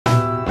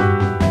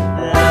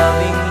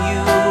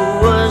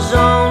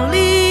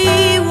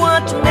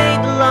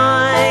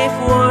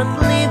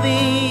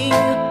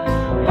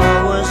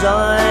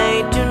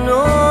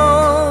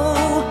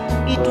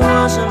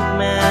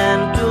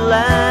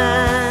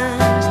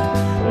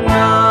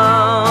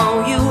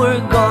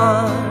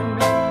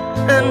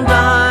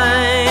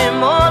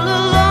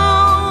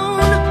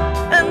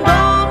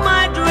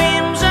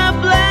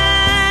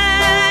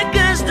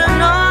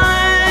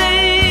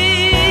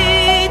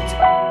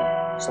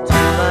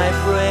I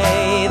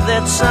pray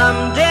that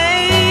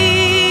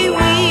someday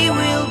we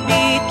will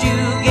be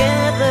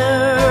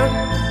together.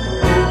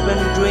 Hope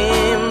and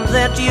dream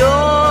that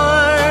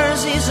yours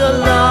is a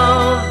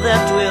love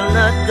that will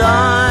not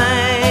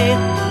die.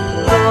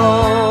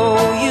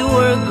 Though you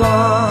were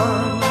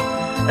gone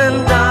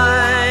and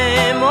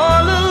I'm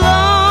all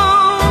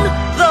alone,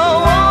 though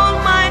all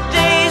my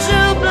days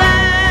are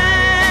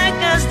black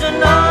as the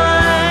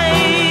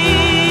night,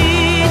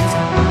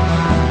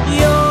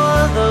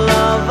 you're the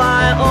love I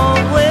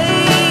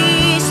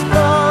always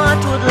thought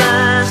would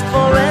last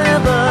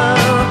forever.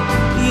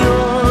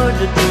 You're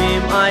the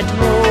dream I'd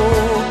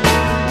hope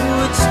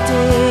would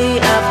stay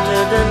after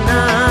the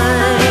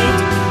night.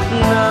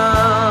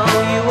 Now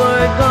you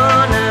are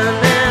gone and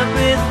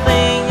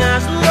everything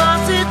has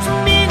lost its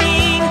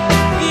meaning.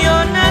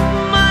 You're not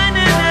mine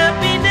and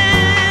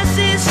happiness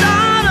is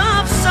out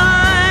of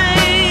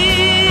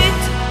sight.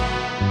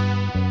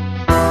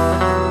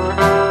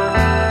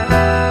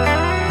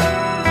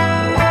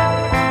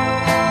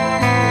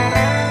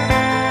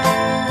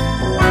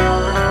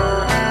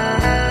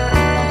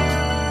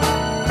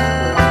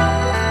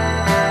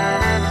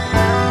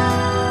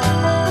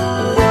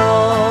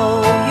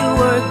 Though you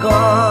were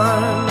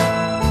gone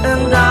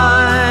and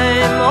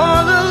I'm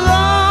all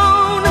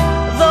alone,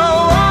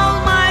 though all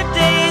my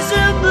days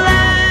are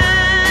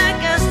black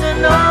as the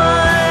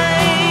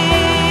night,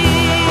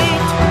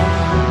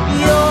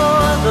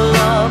 you're the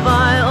love I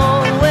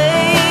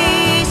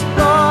always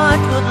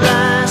thought would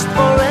last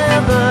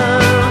forever.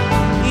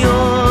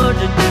 You're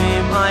the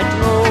dream I'd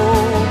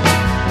hope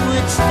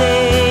would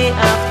stay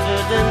after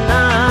the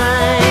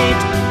night.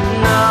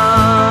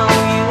 Now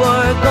you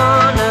are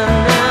gone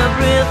and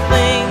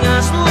everything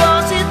has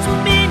lost its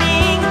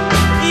meaning.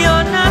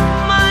 You're not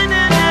mine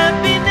and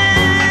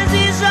happiness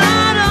is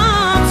out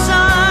of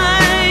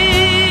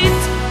sight.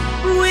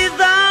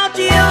 Without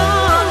your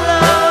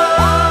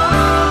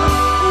love,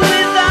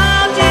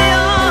 without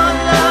your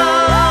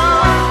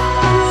love,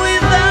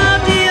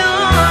 without your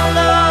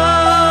love.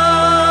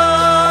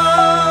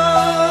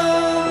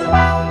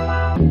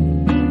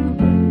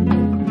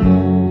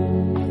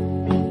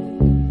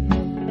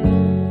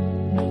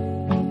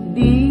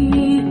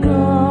 Di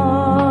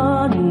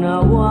ka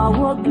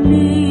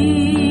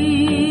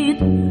nawawaglit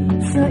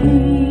sa isip,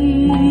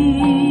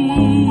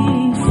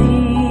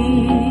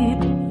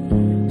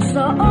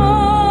 sa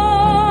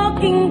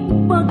aking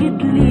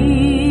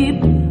pagidlip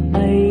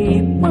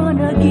ay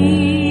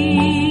panaginip.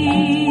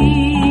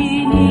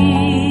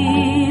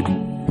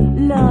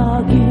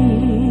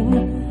 Laging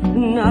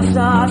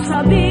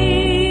nasasabik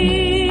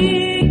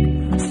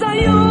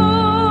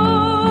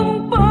sa'yong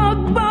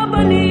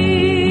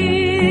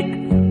pagbabalik.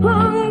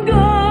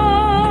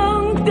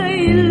 Hanggang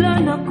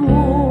kailan ako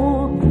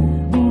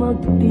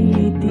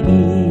magtitiis?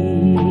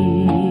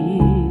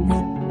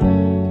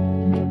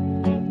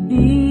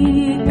 Di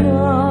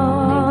ka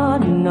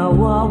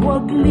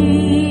nawawaglit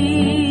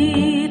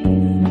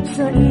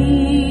sa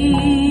isip,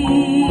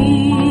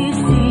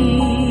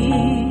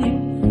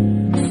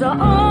 sa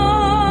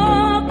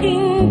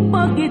aking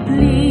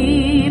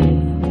pagidlip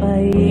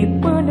ay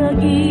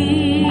panaginip.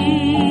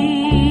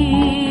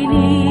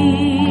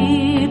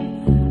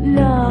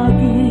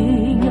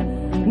 Laging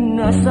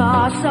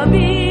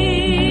nasasabik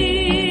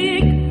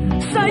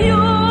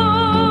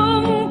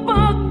sa'yong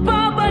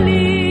pagbabalik.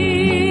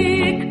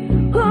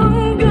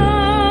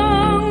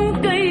 Hanggang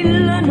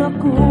kailan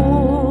ako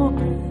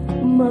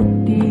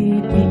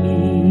magtitiis?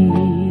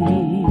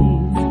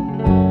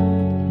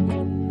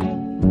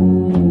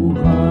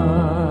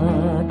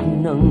 Buhat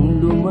nang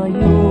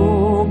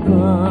lumayo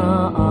ka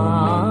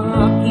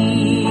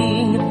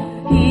aking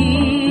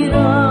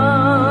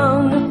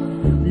hirang,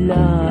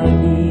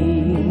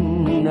 laging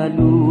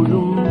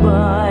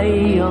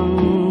nalulumbay ang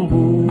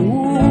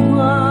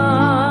buhay.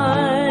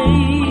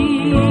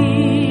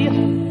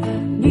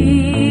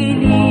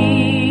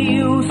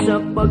 Giliw sa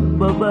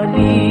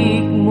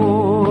pagbabalik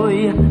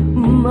mo'y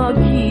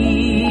maghihintay.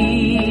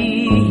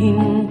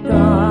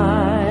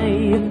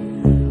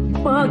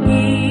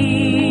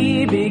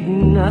 Pag-ibig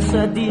na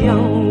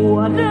sadyang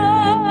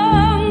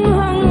walang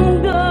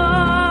hanggan.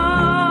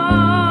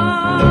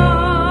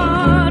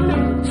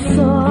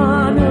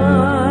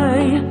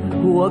 Sana'y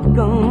huwag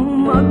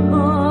kang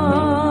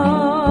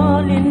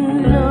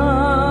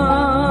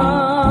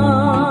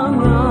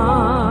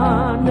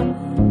mag-alinlangan.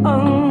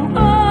 Ang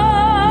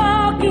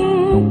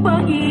aking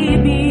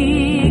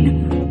pag-ibig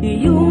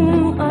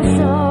iyong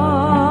asahan.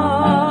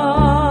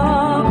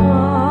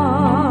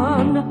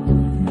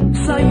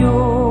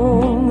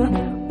 Sa'yong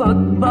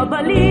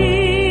pagbabalik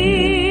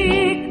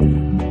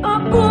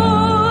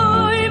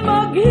ako'y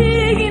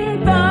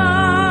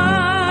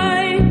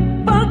maghihintay,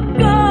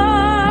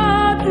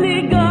 pagkat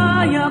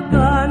ligaya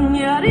ka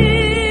niya rin.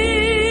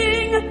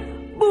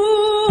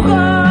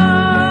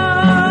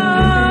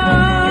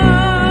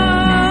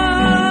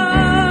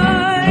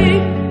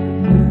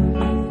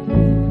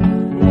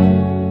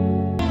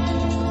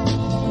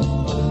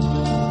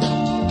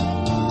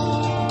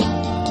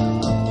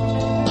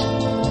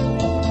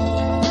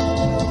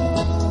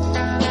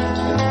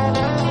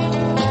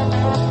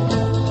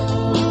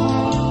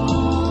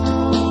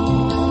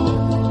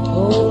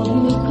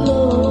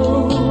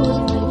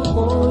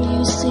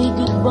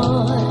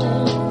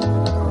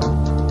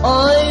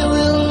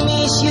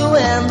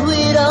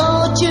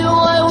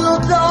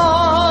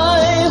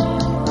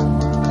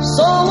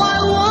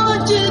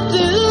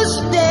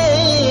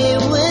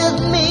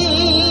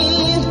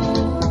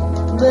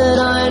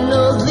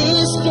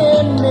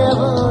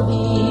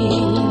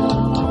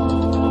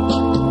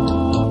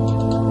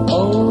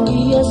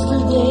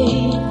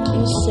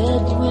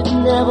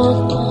 never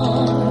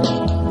part.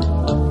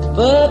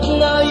 But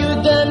now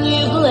you're gone,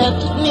 you've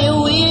left me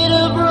with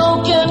a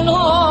broken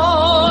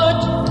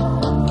heart.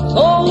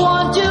 So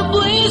won't you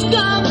please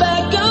come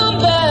back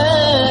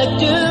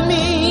to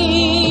me?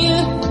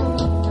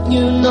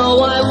 You know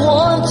I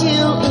want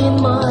you in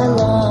my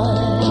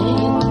life.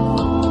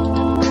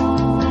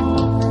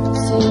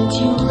 Since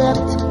you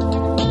left,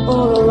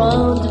 all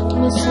around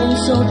me seems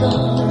so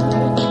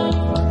dark.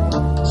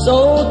 So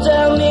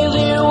tell me,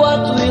 dear,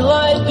 what will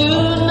I do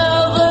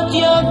now that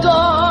you're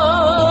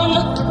gone?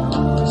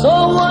 So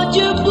won't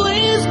you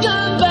please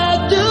come back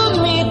to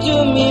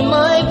me,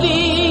 my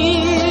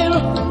dear?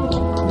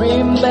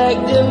 Bring back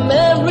the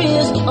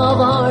memories of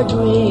our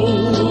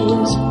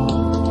dreams.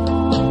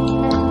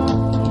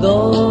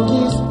 Though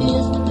this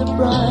is the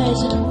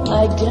price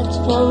I get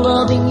for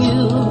loving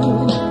you,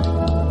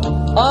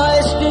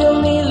 I still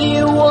need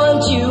you,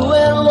 want you,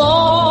 and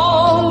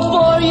long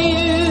for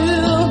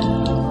you.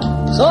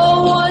 So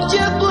won't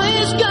you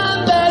please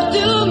come back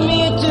to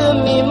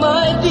me,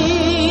 my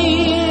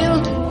dear?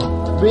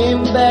 Bring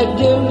back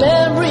the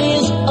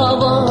memories of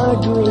our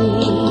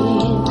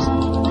dreams.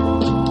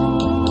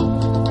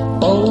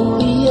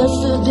 Only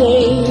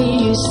yesterday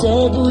you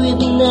said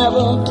we'd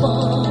never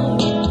part.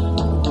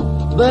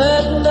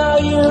 But now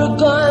you're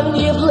gone,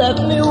 you've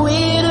left me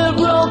with a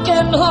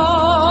broken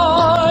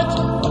heart.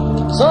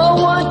 So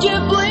won't you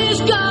please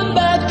come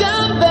back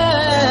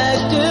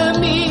to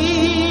me?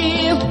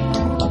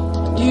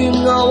 You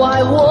know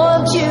I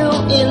want you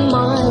in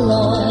my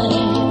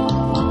life.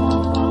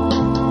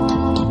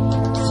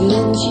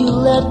 Since you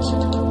left,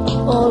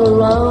 all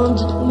around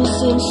me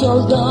seems so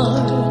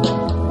dark.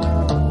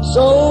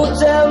 So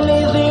tell me,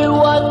 dear,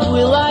 what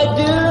will I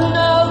do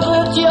now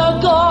that you're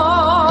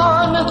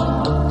gone?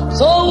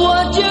 So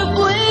won't you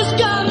please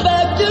come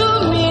back to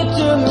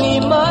me,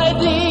 my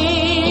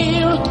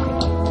dear?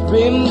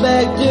 Bring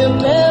back the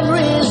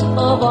memories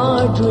of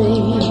our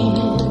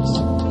dreams.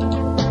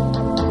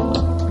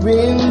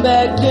 Bring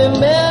back the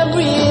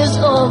memories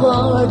of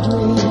our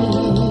dreams.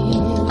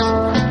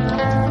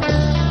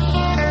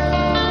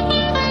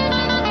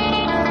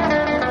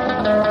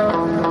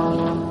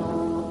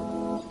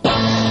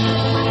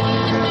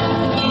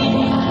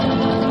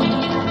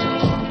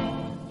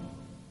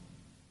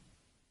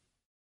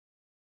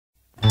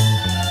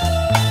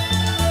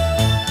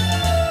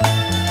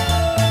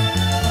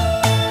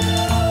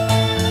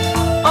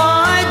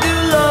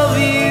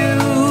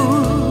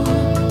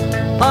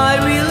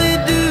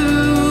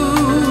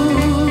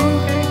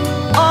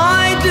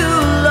 I do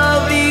love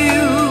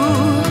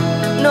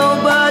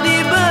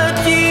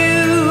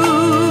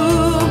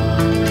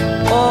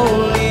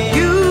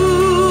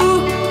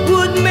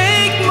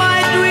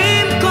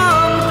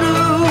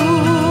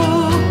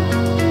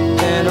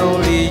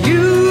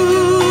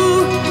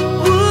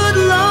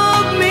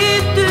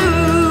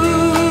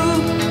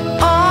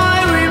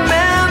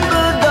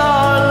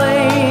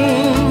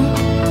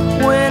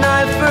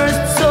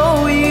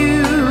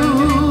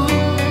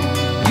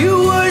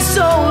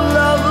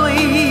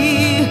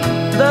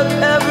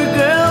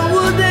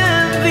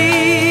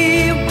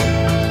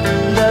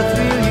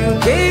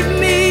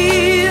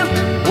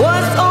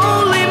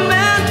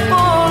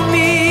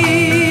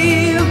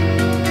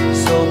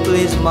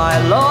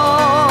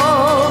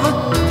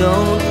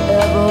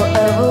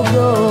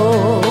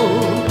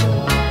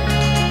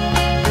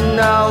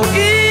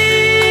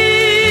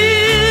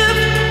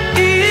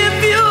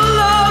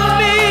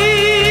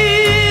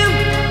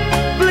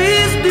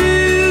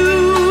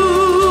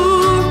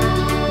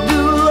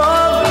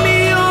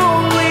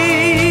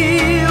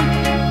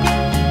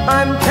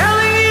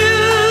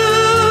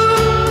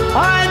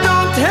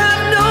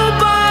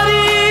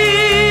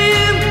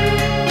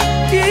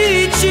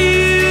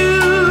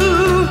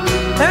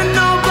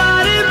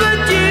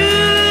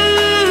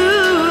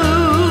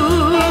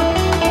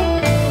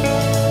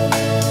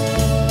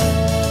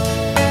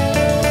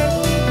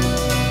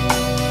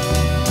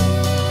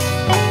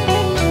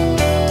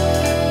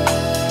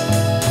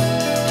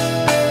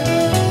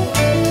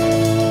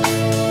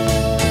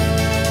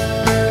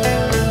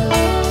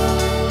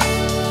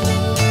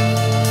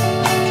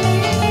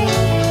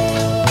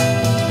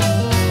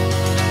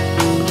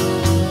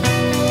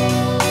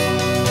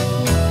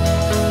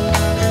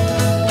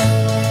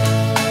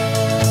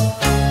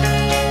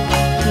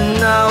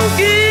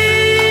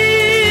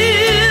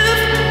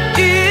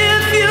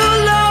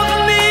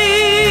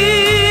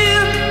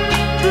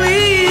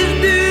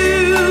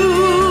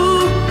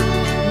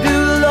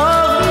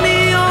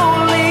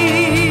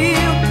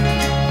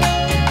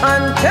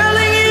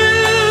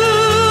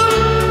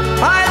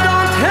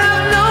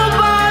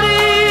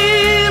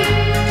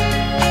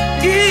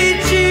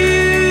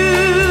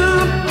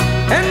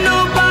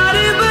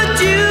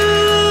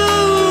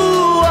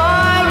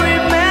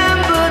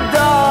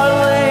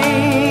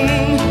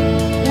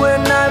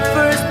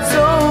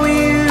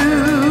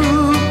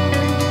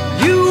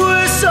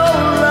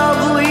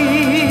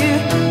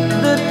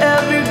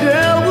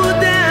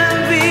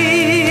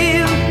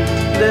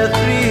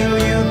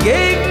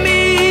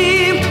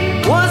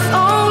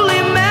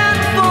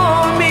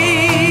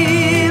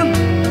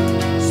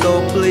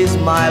please,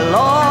 my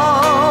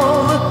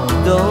love,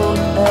 don't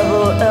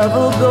ever,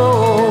 ever go.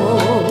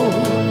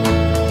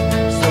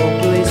 So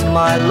please,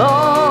 my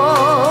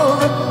love,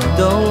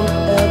 don't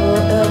ever,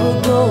 ever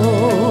go.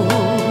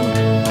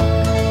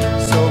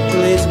 So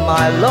please,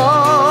 my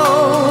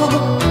love,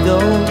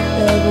 don't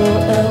ever,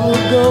 ever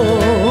go.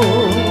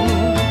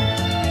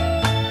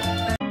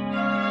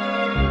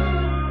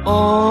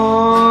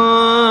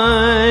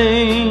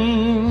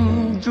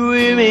 I'm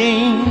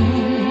dreaming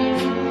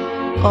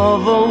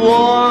of a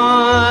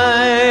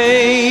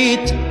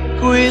white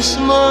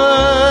Christmas,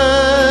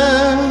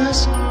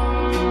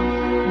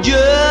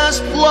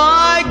 just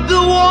like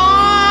the ones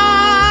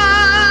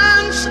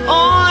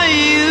I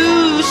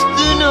used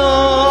to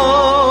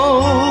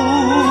know,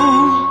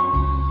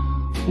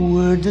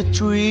 where the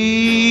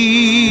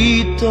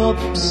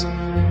treetops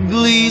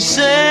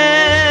glisten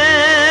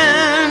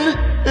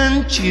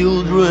and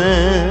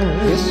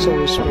children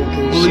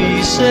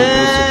listen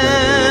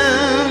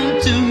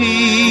to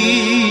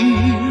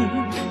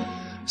hear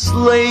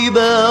sleigh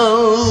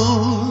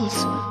bells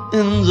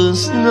in the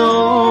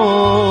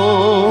snow.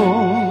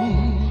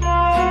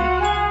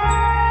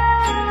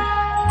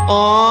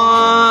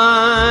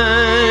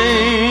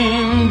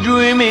 I'm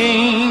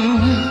dreaming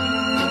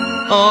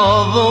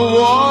of a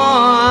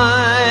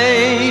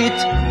white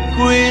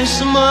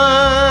Christmas,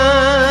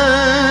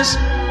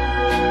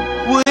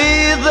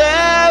 with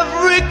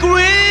every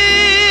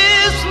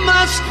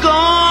Christmas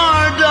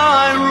card I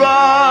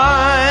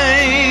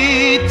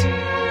write.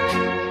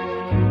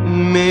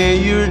 May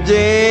your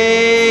days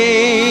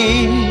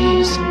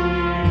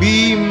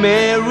be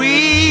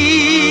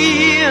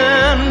merry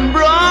and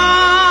bright,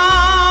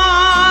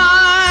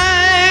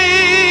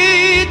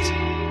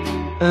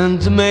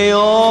 and may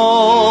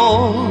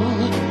all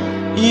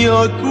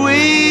your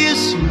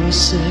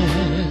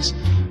Christmases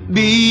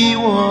be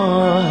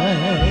white.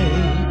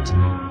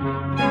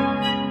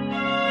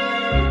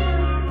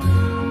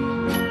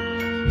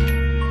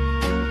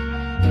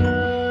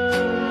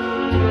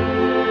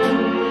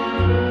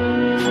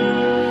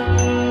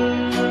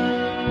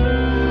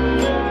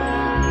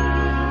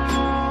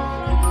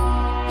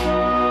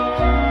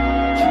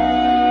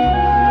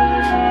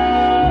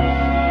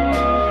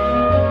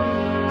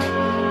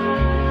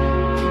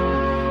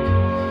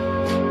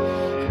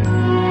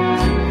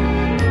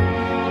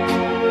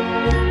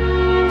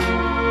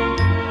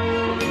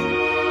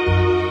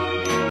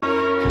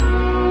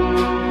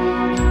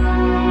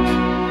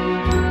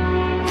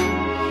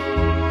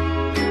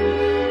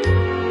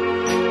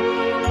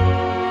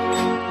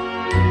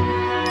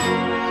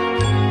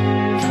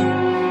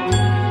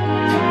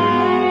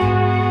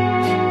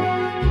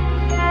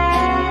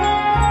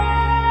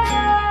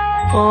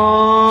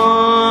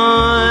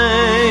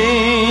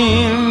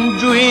 I'm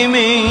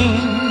dreaming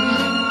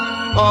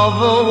of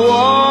a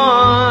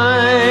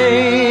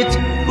white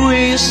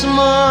Christmas,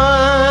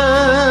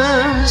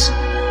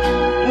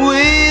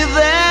 with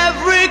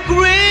every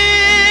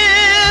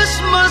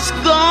Christmas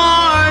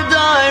card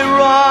I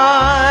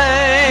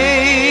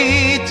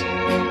write.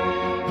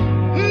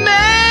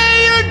 May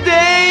your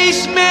days,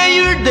 may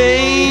your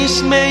days,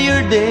 may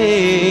your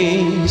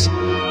days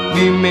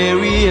be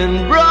merry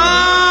and bright,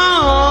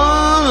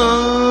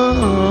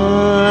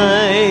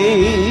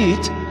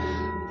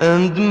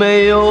 and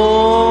may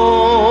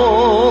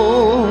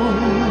all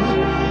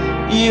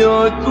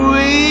your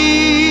Christmases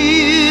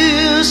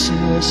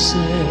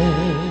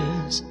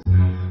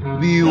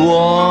be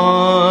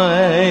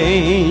white.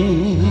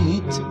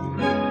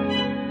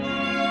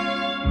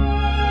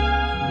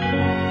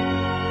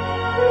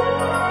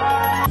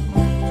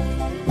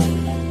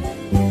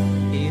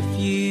 If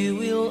you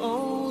will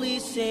only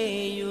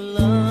say you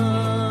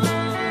love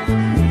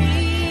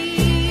me,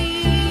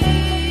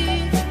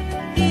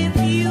 if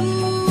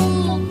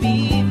you'll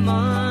be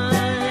mine,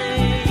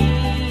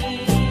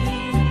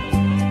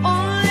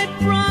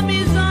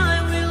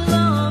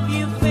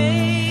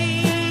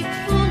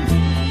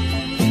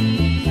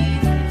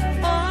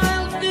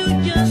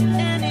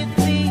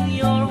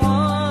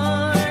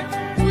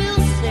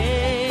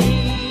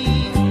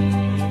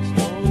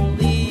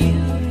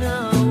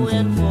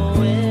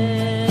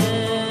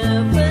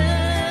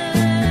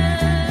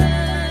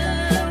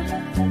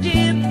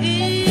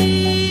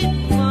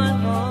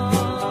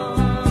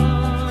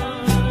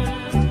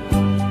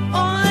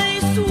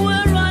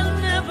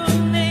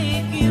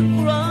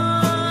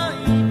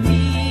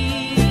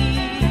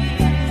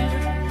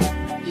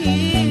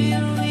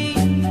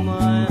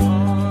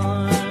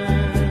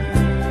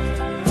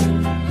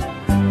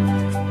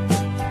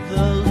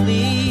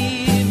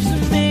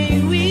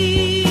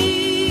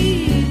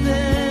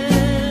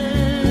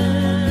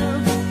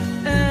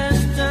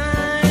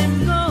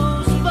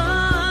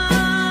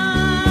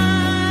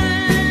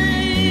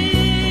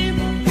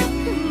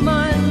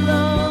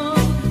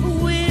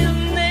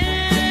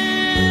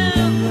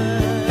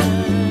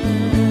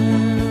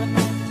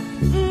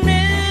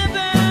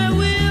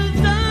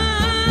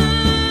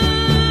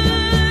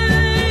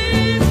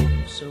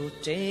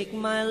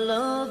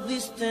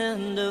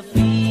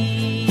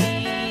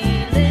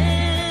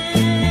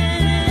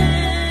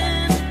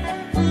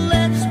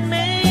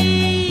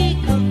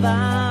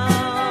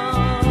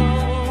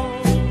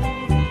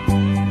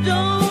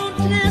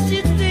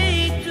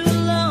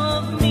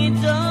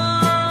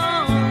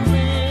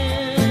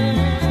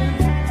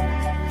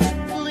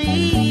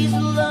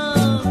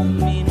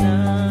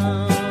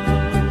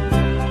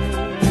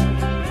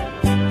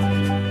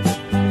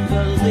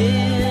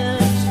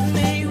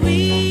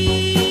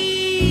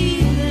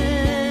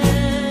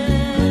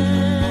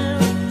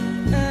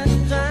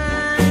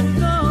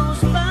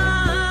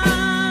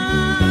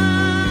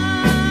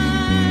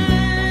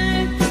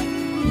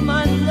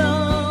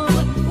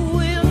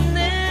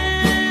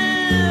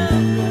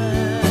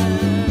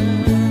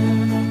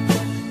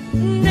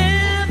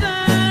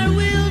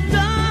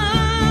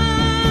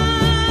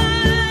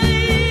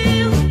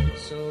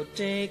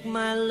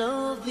 my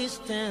love this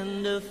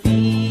tender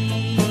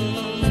feeling.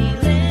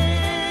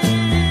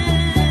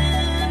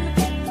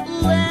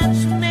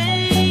 Let's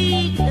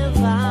make a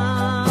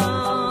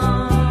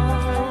vow.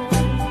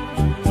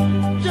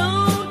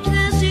 Don't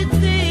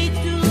hesitate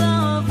to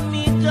love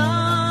me,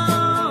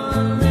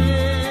 darling.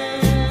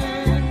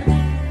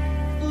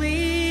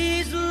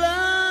 Please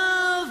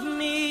love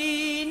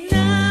me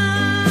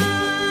now.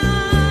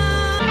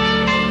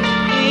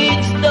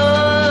 Each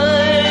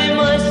time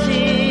I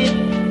sit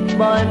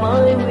by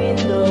my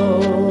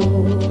window,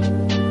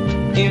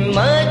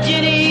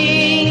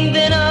 imagining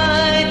the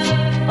night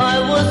I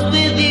was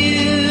with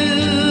you,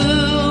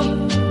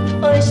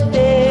 I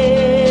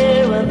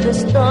stare at the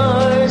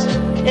stars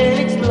and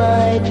its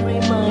light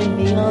remind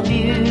me of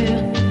you.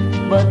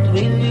 But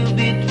will you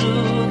be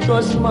true?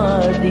 'Cause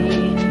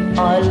Marty,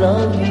 I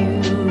love you.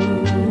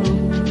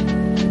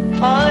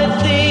 I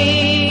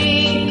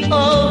think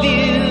of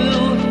you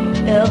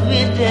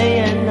every day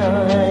and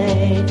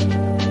night,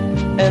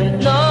 and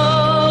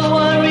now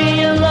I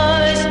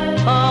realize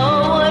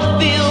how I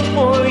feel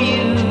for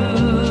you.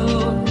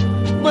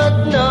 But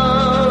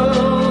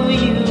now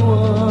you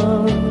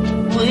are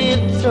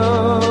with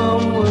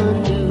someone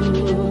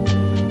new.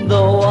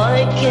 Though I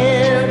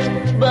can't,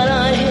 but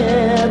I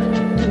have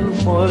to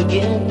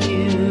forget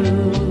you.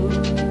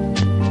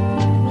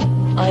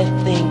 I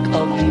think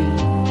of you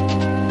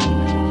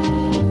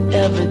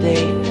every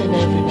day and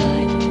every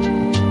night,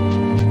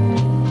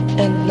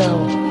 and now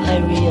I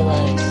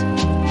realize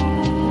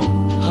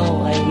how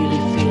I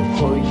really feel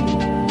for you.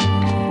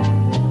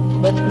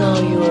 But now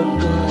you are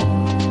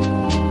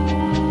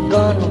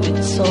gone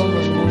with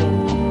someone new.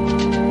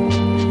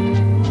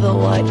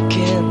 Though I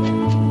can't,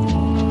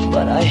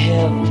 but I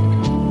have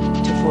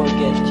to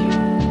forget you.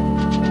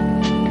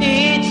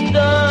 Each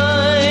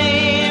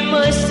time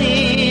I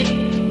sit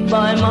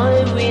by my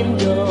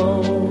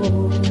window,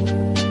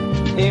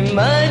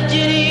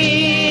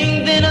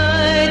 imagining the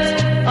night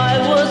I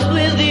was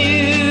with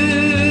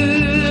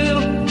you,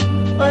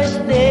 I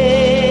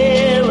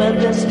stare at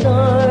the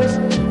stars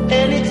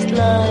and its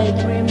light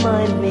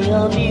remind me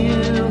of you.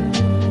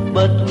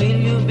 But will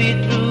you be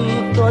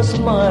true? 'Cause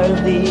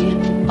Marty,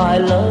 I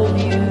love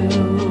you.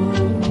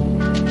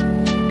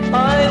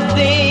 I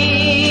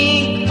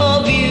think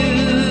of you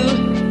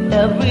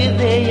every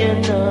day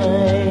and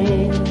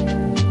night,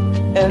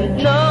 and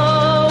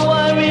now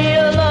I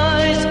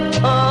realize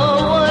how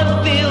I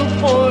feel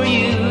for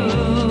you.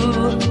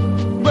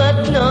 But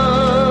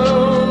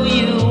now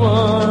you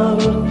are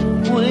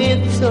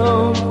with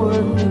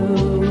someone new.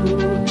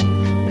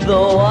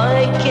 Though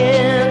I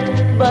can't,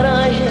 but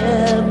I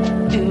have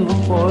to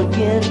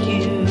forget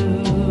you.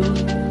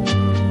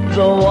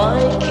 Though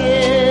I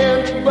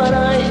can't, but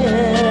I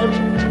have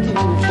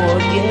to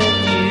forget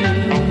you.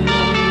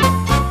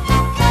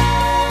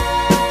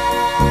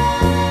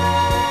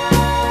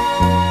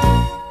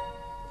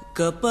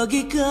 Kapag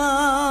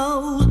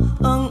ikaw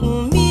ang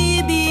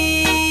umibig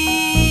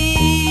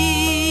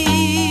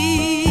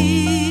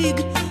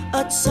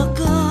at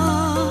saka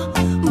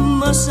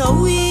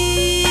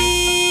masawi,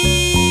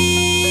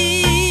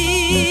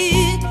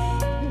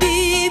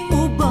 di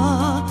mo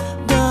ba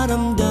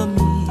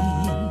daramdamin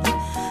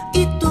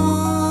ito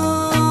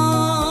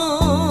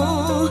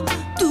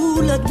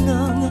tulad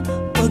ng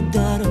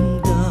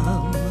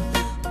pagdaramdam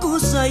ko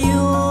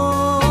sa'yo?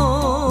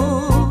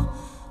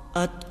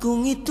 At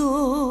kung ito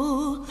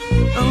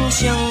ang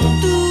siyang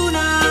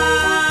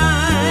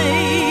tunay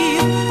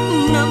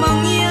na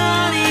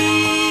mangyari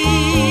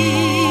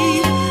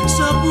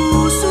sa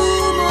puso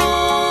mo,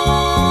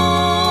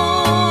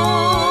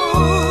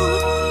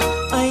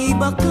 ay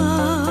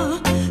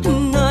baka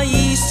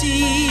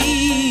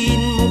naisin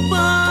mo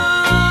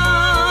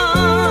bang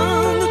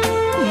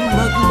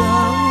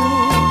maglaho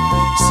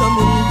sa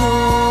mundo?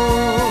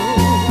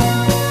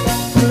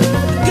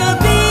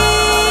 Gabi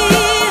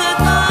at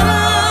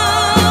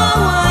araw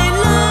ay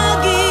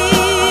lagi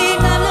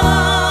na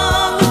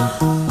lang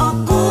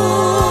ako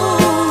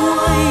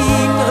ay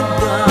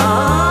nagdarasal,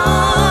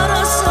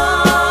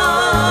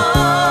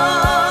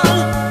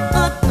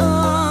 at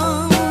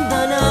ang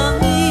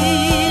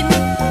dalangin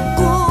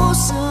ko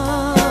sa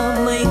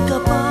may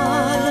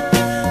kapal,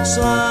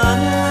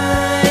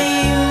 sana'y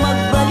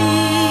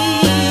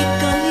magbalik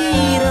ang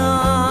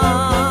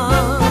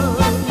hirap.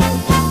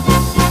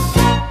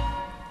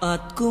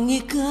 At kung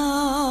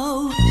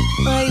ikaw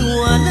ay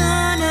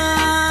wala na,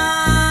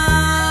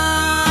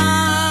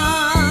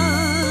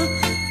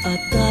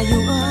 at tayo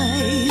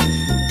ay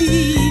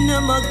di na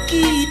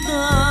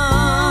magkita,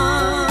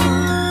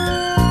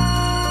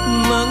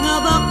 mga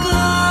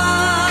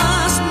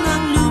bakas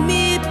ng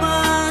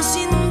lumipas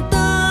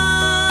sinta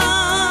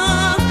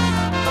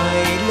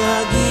ay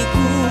lagi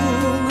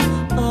kong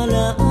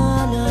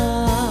alaala.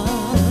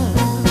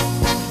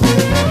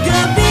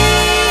 Gabi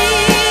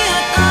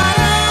at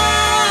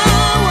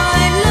araw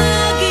ay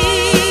lagi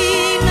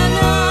na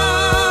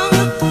lang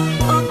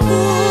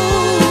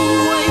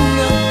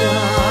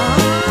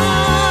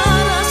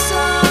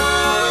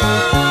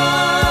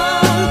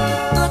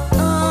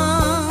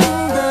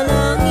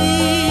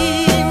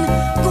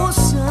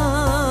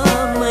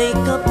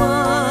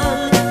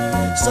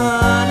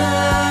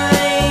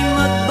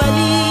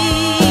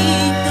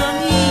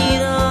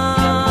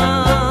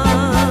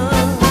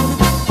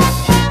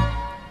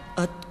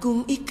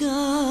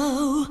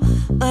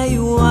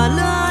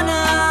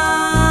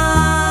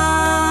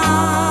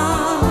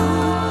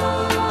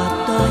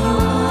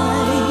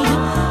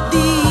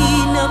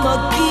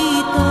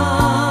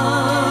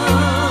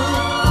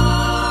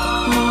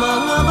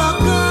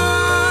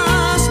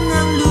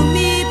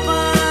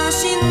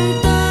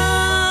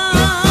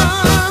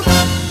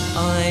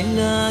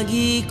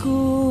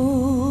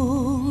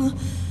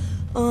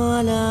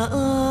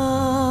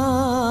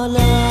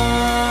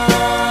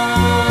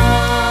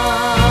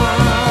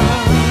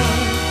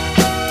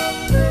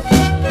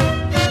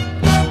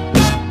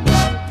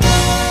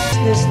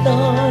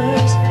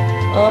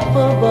up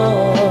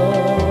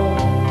above.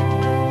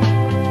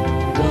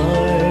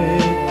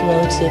 Dark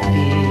clouds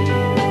appear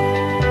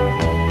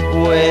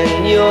when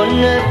you're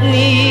not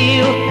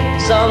near.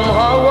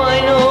 Somehow I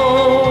know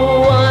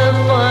I'll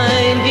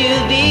find you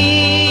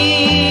there.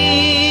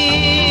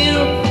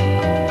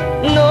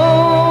 No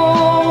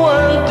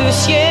one to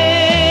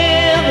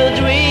share the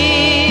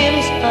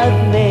dreams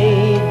I've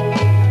made,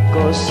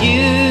 'cause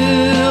you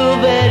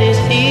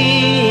vanished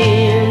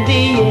in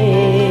the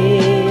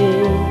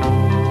air.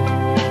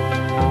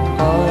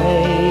 I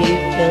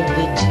felt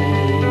the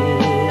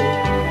chill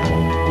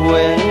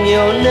when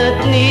you're not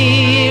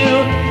near.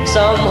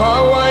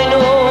 Somehow I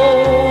know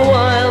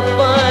I'll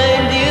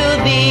find you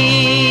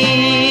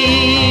there.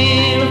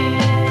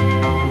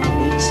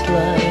 Each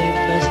life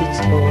has its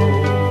own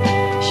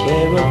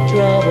share of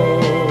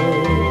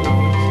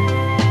troubles,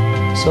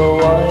 so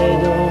I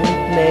don't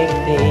make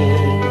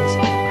things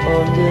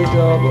on the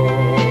double.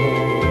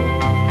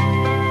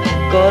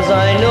 'Cause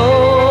I know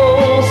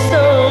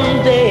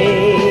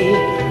someday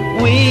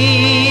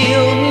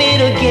we'll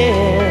meet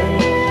again.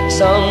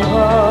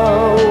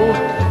 Somehow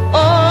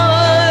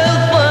I'll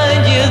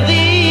find you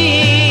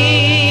there.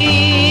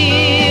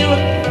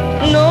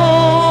 No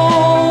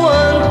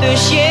one to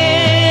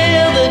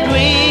share the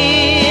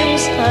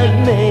dreams I've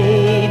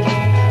made,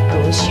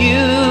 'cause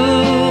you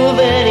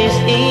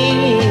vanished in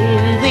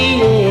the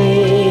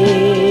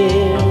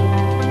air.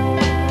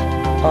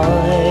 I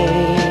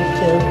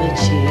felt the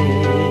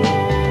chill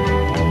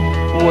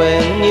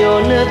when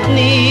you're not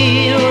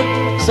near.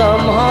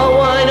 Somehow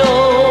I know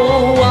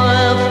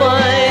I'll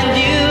find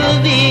you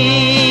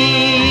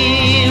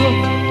there.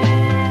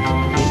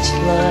 Each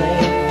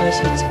life has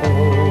its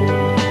own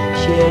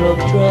share of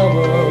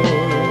troubles,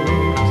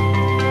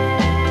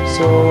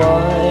 so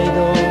I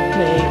don't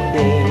make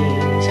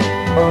things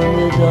on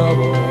the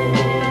double.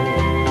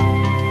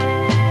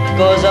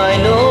 'Cause I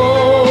know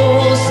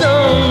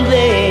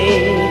someday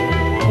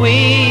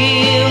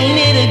we'll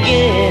meet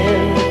again.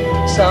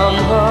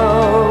 Somehow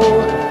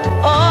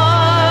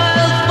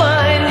I'll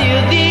find you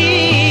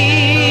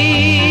there.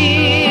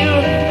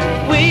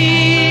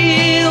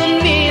 We'll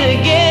meet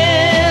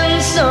again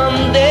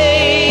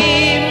someday,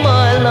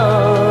 my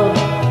love,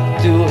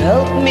 to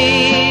help me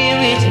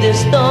reach the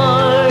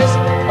stars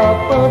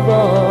up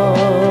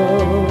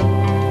above.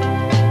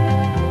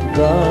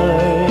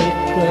 Dark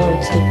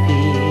clouds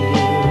appear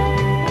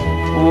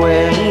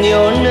when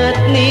you're not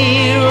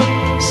near.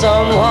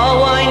 Somehow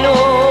I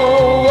know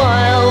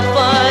I'll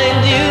find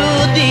you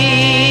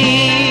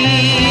there.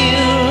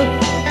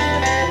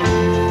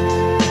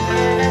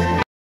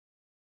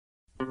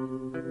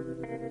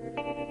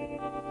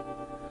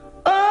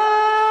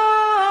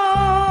 Oh,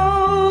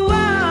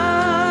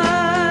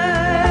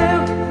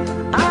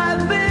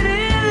 I've been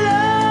in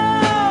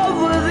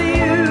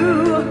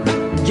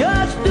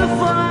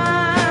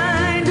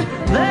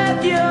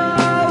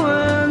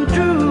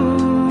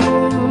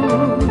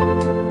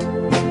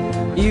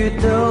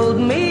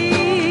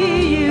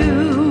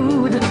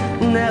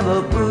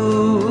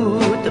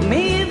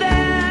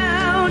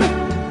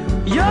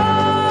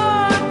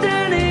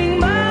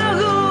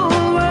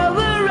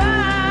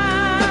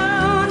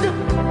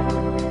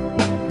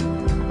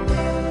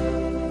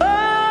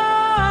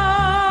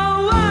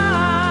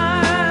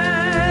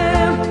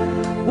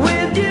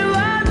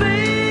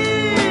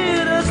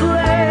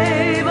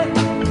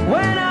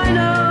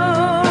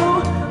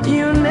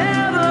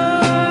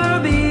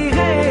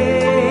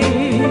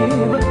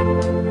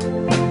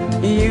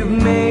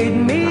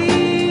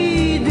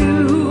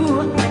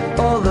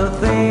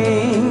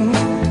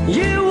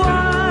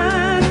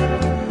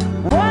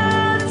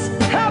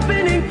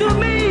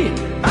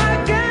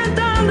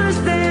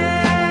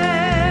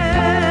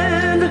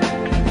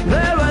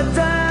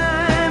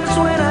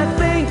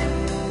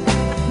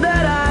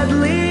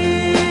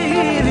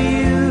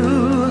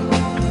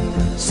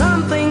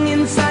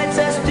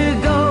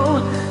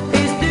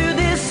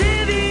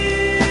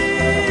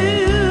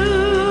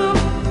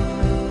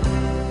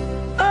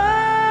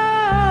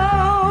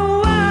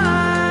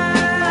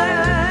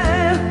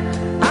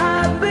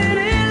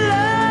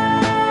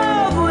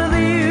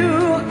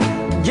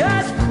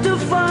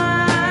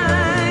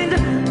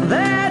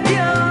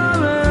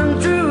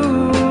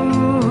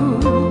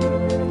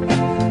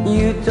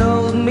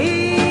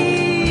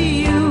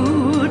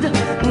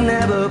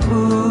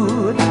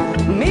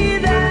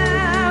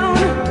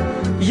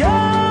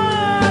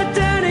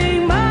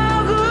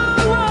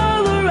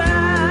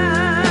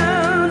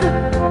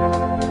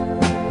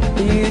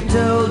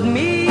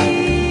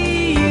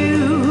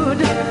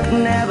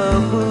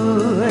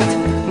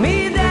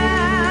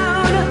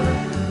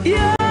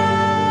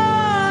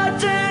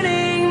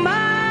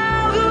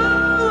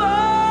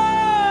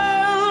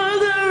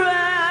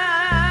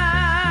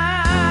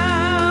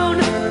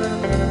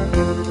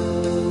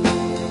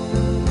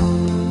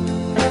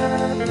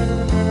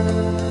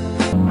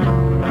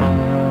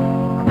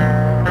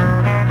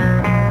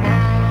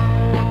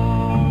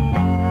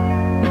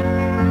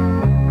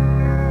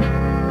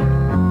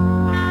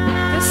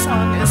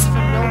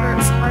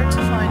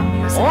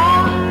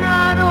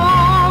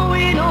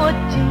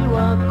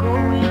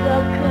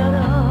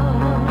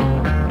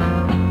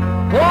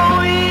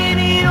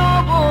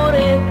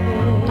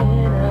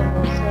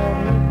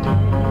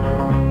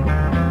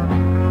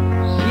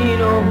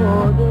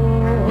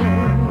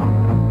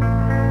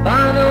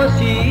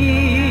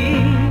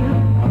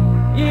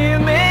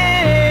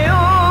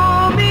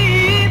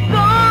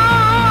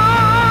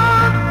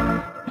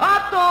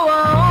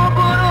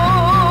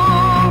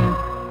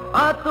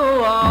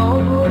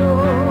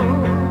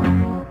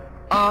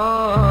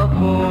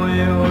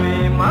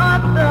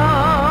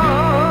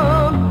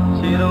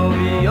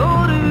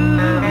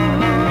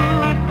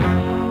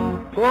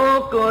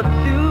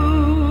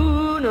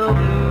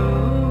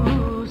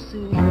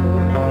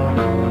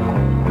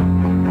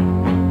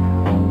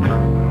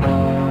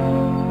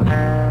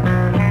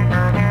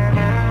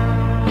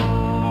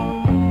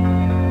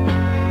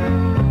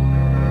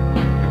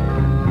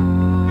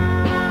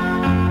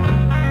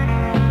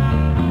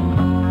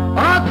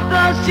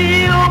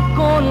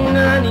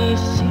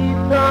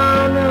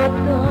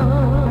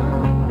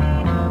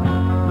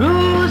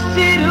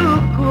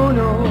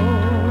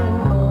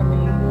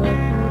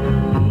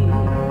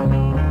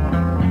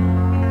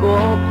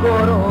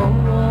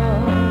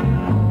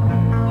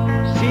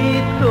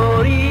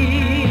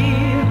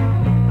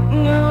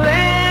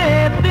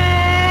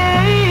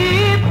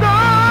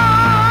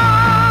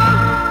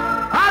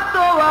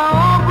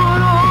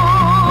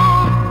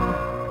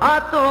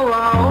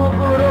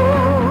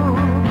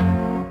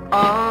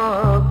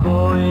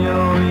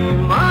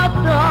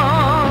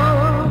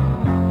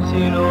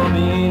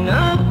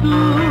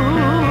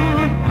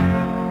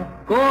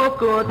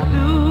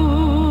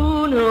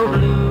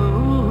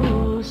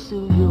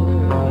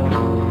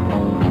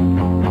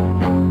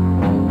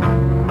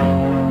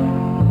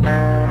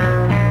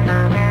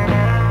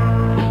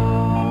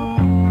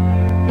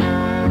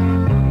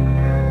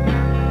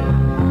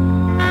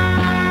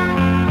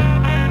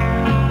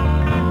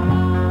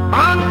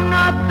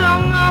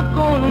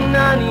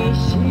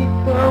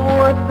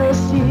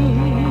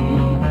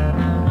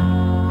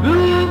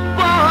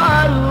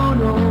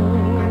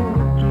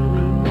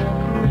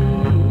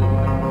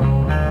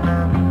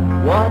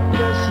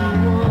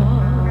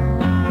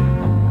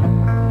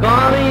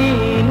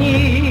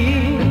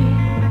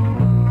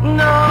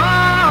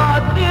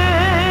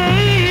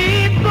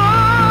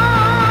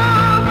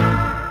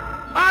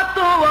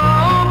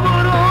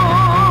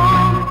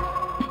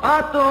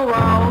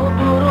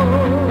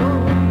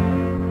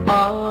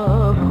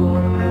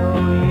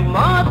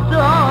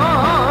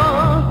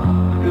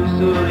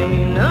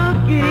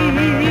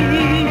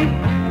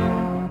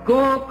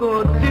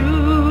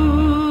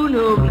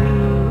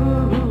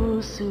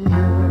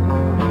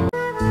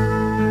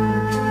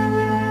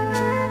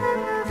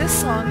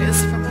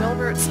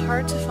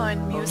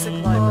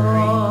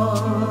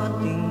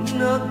ating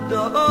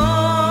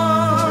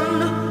nagdaan,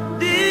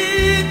 di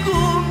ko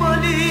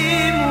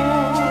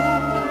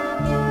malimot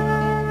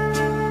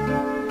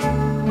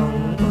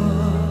ang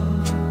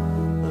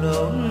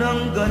araw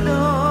ng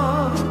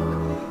ganap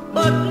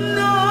at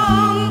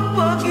ng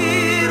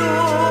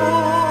pag-irong.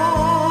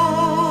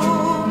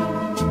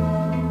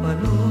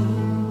 Ano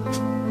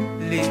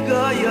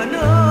ligaya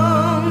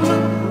ng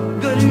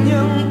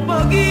ganyang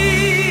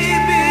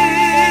pag-ibig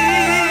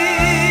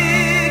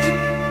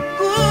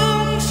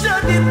kung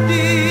sa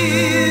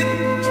dibdib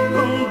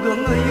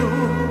hanggang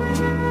ngayon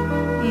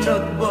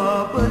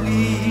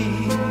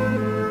nagbabalik.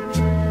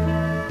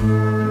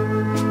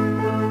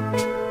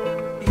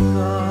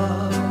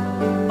 Ikaw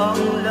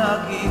ang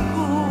lagi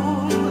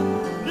kong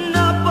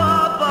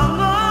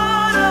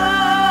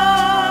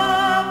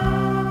napapangarap,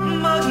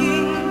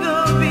 maging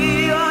gabi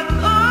at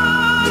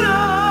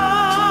araw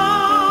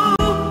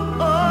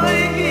ay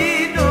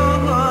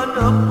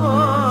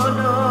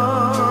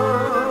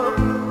hinahanap-hanap.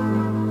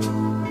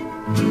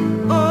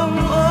 Ang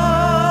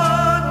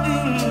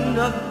ating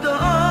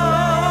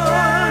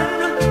nagdaan,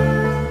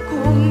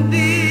 kung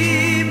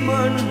di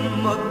man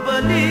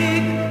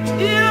magbalik,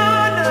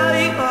 yan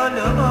ay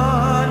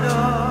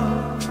alaala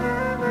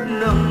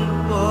ng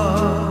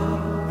pag-ibig.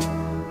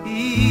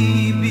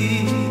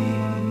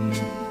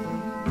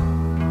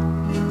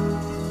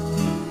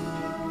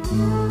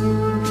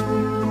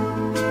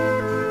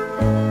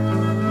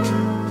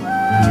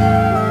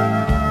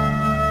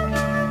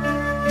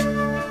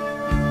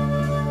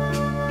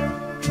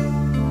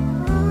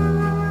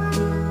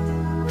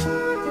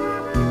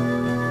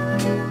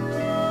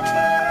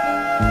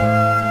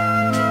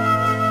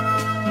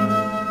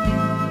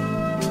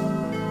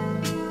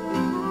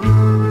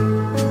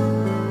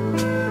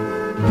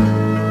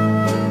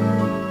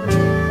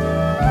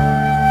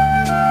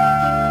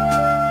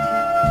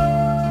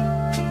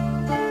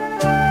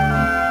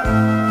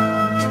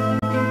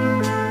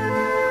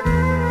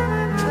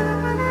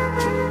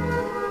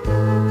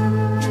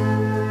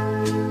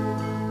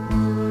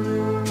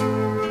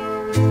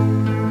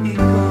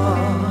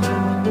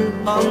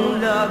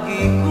 Ang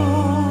lagi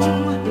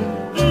kong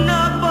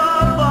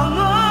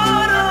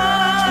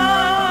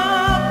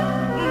napapangarap,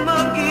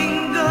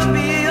 maging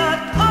gabi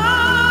at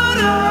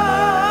araw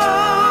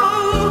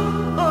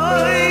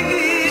ay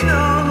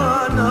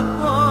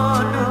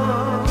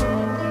hinahanap-hanap.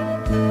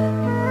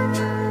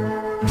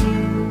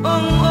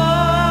 Ang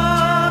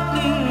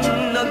ating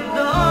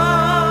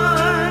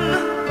nagdaan,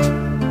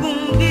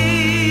 kung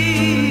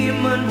di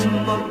man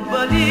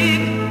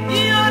magbalik,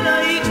 yan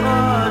ay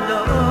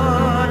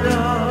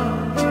alaala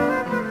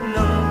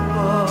ng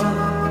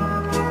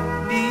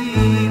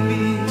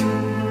pag-ibig.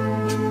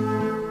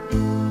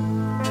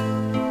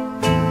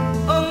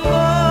 Ang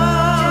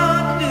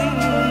ating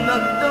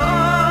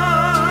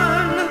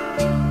nagdaan,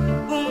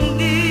 kung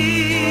di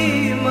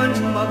man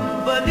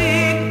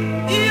magbalik,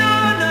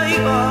 yan ay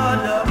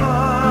alaala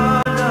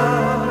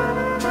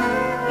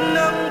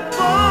ng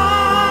pag-ibig.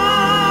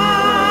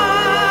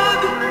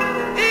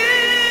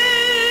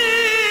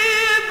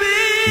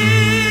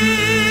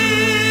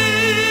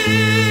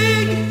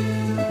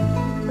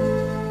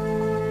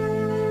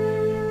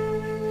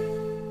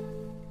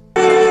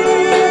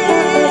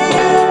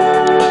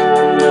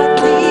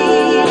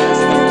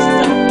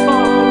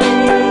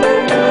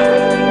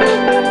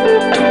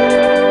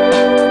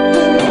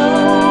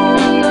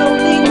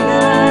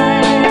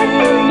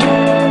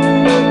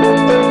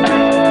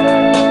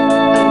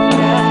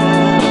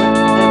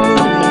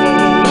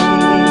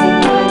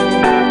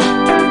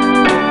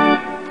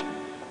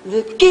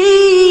 The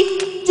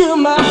key to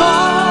my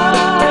heart,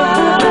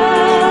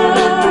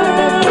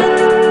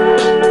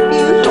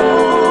 you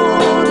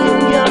hold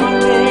in your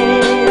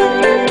hand,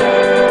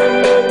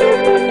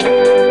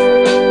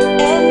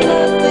 and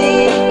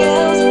nothing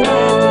else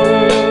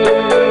matters.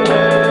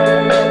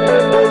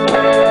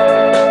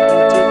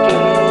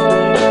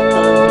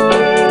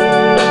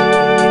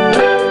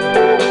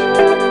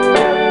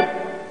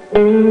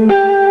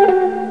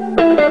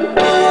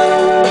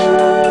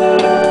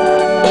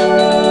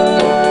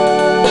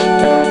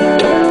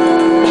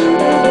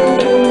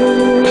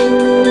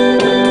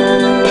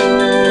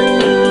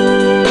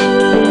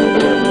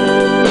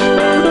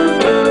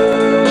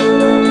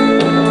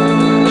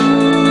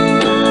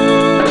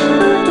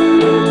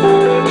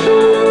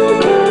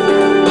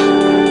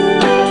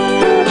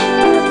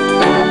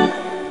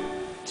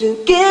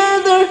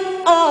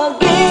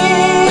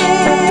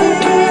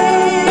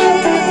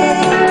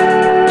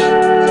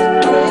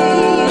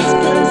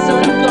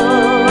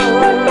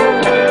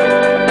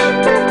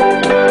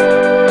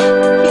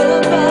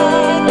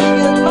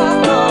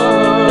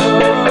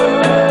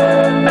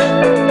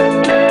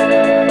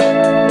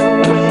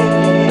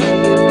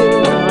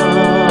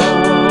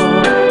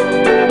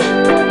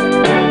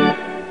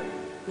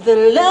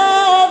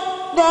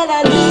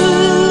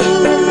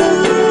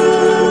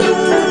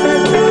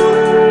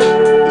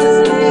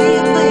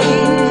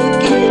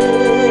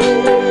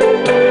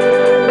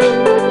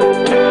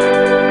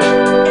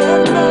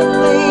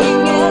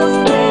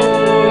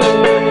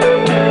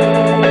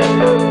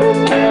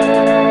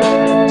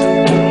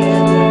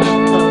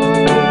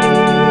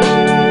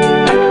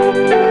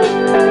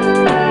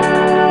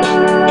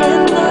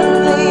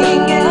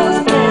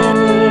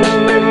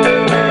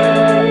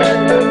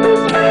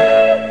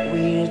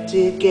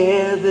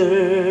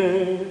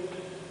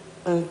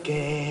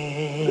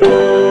 again.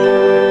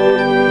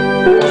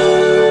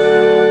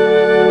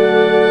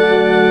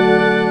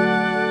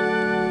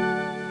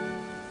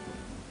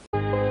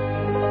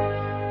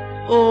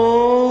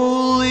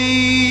 Oh,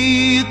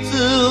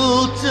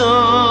 little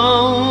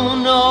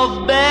town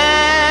of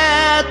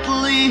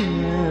Bethlehem,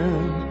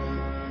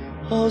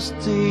 how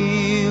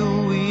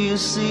still we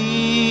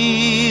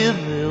see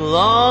the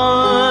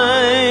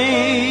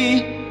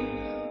light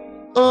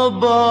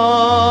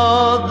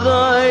above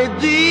thy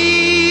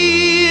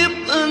deep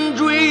and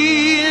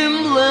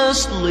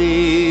dreamless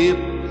sleep.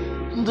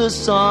 The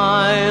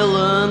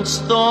silent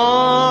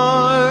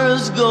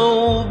stars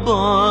go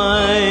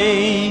by,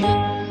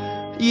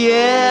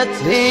 yet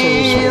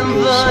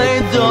in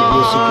thy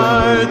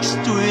dark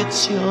street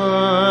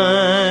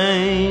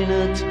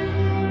shineth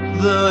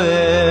the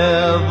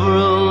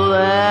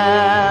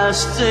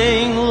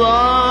everlasting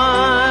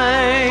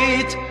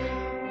light.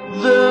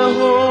 The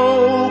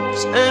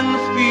hopes and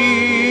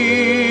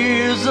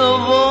fears of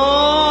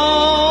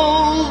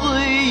all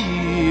the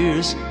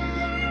years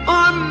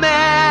are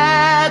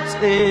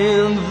met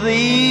in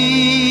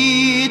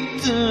thee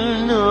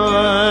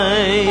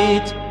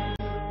tonight.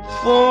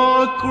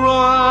 For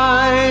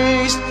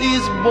Christ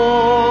is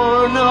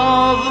born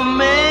of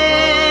Mary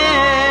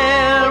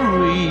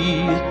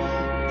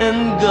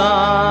and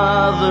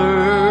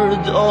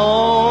gathered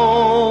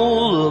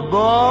all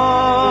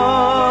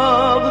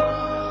above,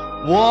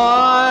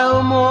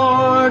 while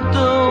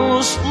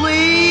mortals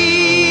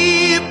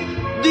sleep,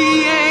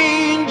 the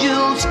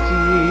angels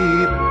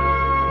keep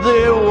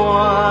their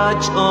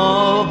watch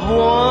of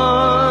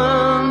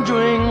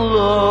wondering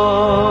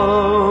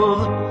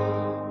love.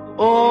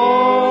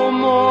 Oh,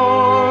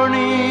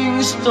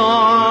 morning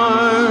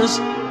stars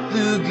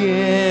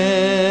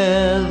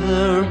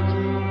together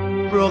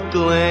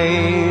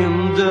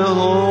proclaim the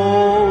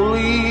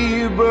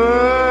holy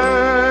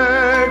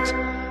birth,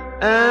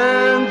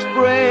 and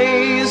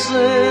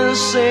praises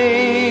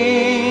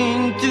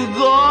sing to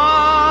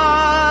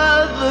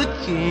God the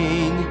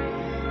King,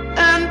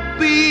 and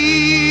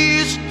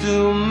peace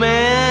to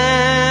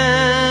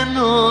man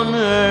on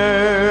earth.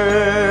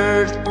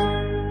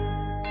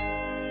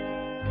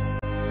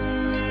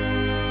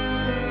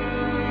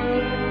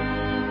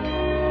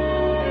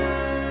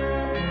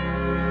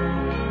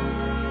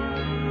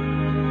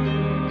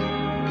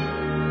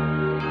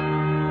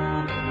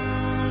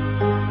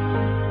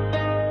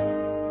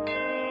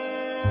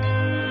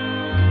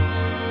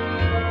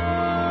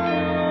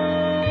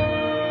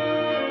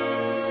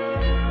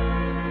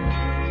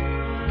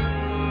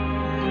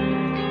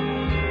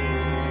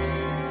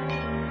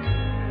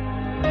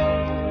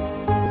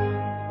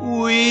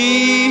 We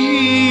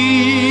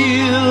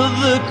hear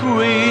the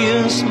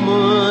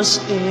Christmas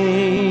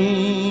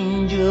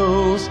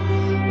angels,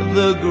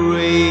 the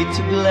great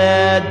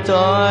glad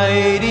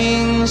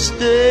tidings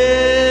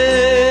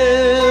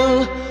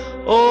tell.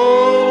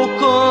 Oh,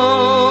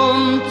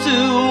 come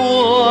to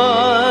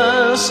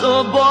us,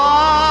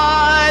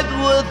 abide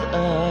with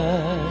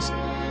us,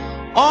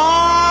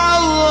 our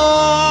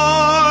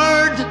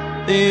Lord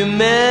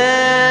Emmanuel.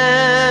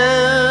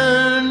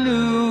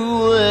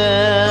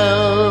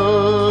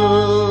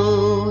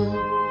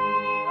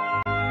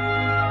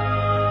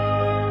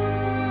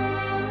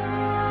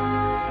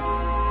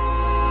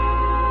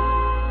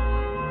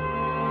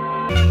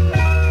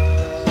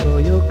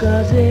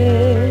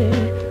風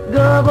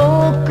が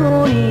僕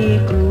に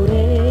くれ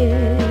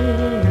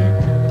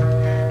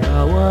た可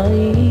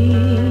愛い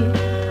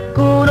こ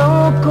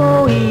の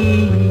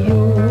恋よ、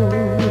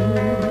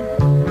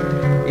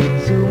い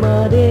つ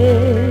まで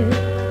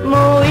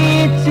もい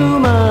つ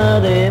ま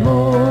で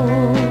も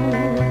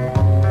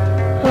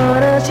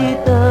話し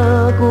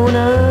たく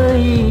な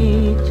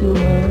い、いつま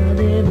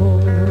で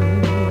も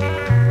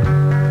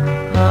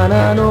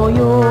花の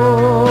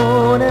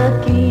ような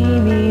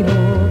君の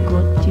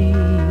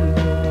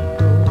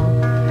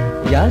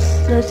優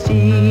し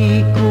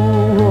く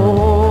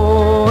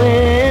微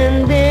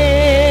笑ん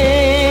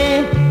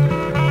で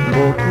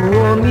僕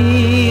を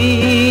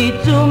見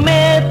つ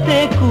め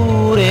てく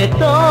れ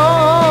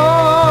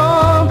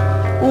た、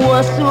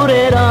忘れ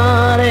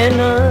られな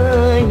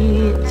い、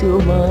いつ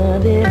ま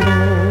でも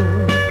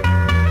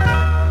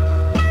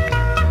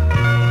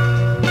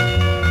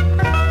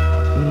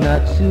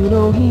夏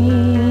の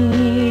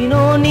日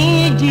の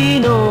虹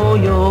の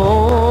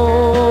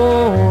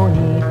よう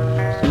に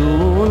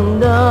澄ん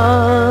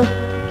だ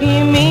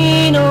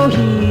君の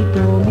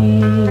瞳、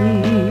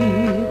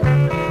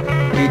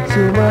い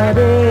つまで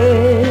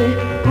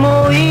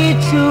もい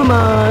つ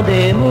ま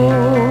でも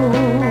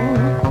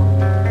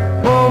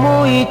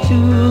思い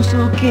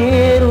続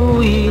け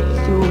る、いつ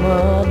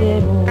ま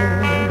でも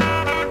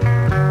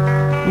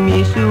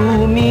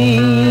湖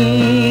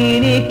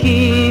に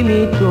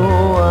君と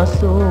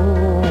遊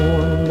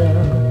んだ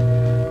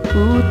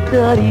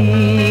二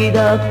人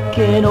だ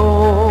け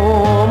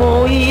の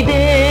思い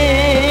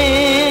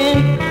出、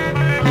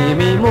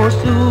君も好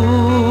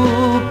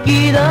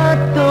きだ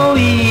と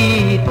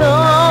言った、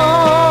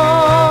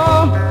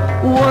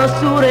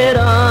忘れ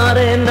ら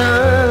れな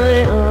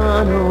い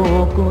あ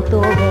の言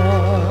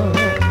葉。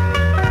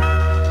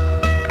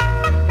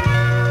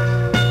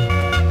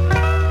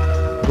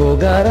木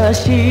枯ら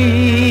し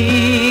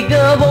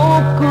が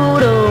僕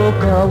の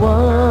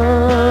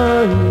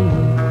川に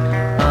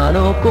あ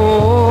の子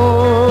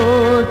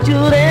を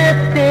連れ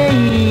て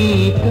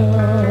行った。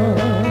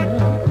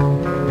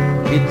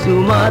いつ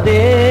ま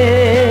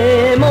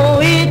で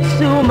もい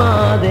つ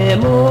まで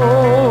も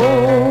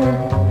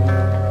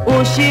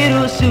走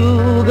る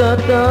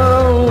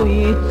姿を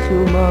いつ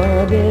ま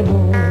で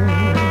も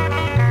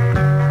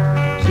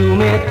冷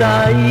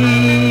たい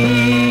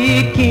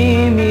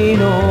君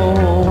の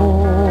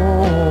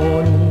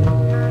方に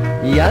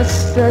優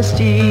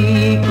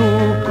しく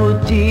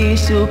口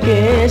づ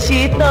け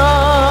した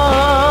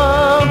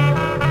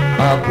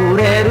溢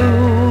れる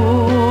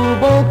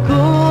僕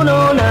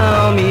の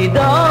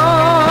涙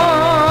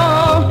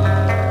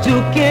つ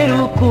け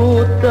る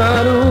こと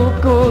の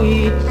子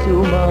いつ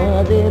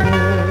までも。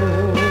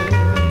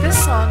 This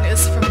song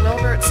is from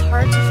Wilbert's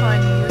Hard to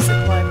Find Music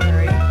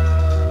Library.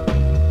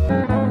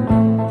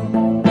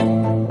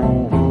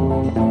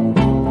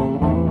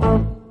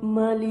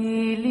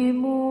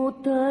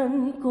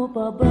 Malilimutan ko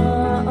pa ba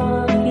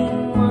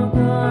aking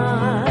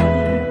mahal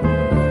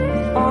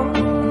ang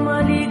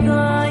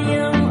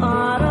maligayang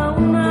araw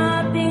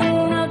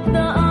nating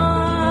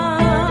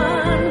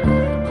nagdaan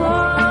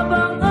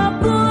habang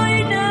ako'y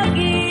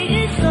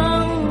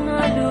nag-iisang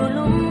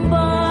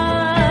nalulumbay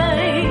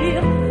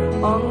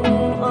ang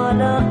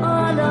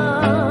alaala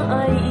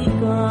ay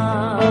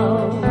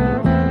ikaw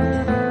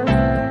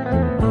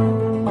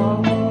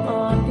ang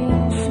ating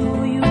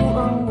suyo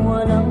ang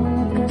walang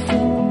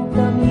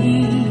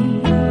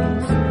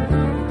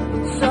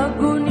sa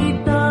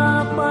gunita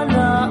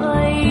pala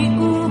ay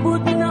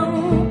ubod ng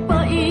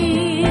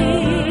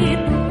pait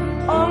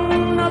ang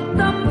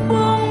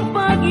nagtampong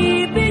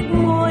pag-ibig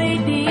mo'y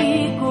di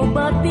ko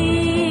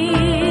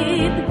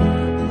batid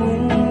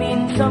kung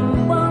minsan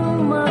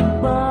pang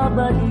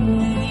magbabalik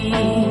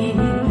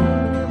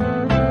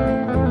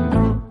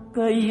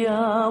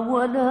kaya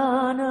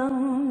wala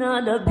nang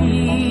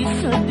nalabi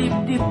sa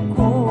dibdib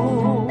ko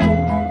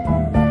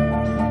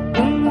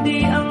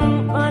kundi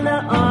ang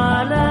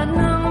alaala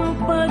ng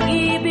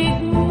pag-ibig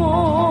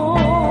mo.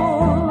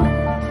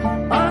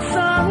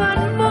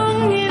 Asahan mong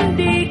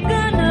hindi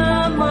ka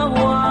na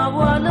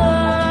mawawala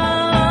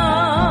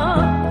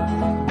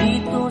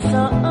dito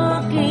sa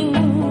aking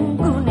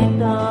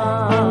gunita.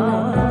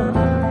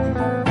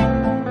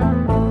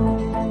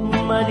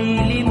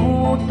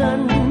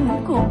 Malilimutan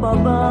ko pa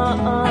ba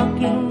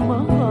aking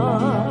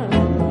mahal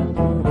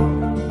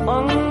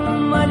ang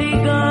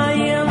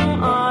maligayang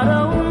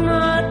araw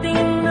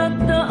nating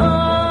nagdaan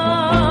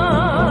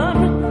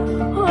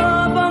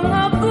habang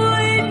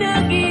ako'y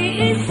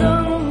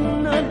nag-iisang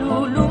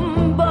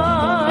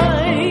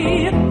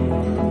nalulumbay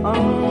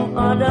ang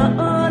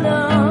alaala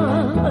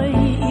ay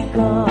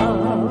ikaw.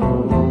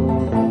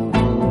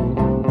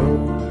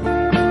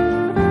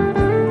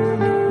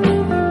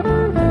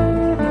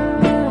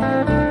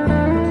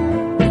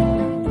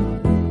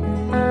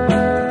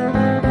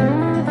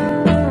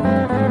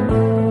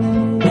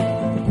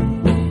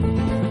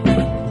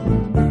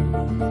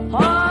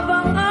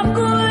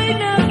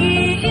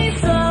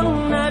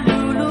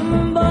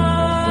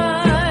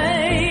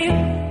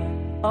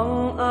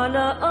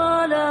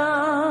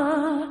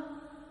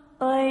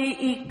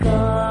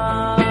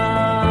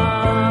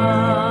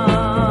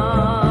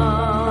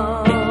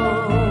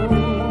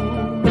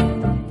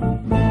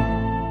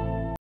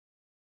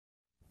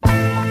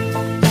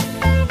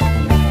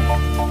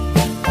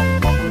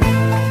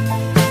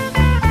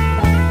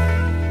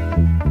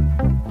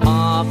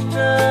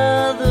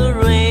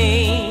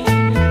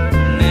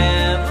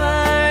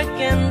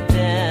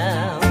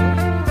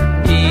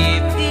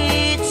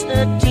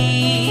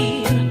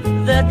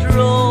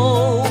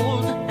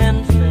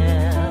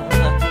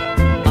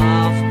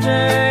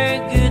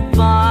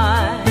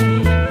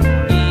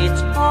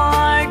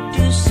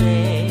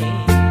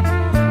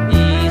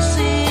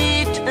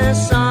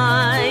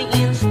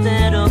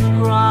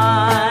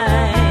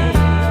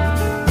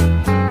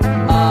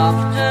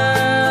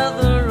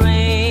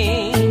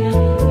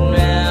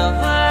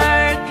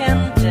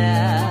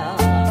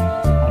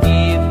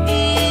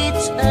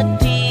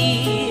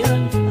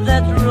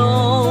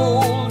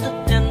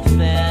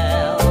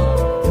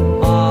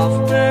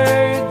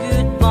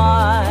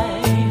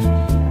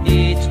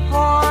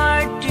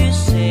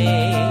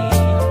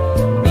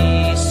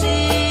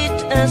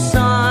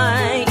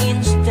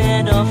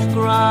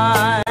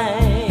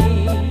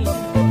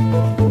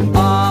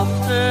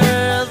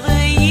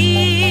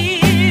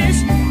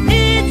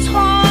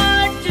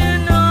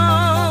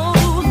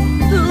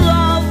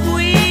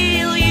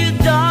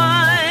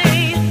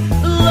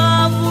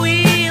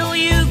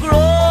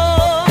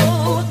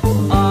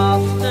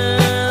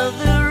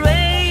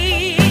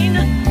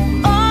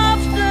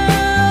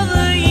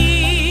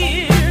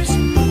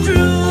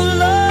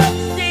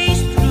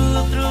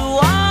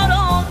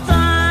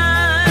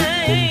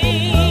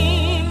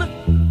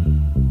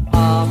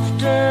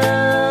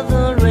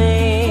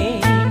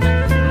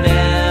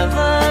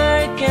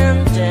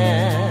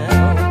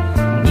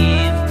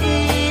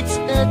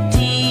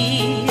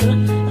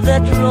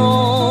 that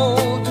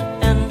rolled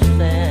and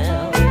fell.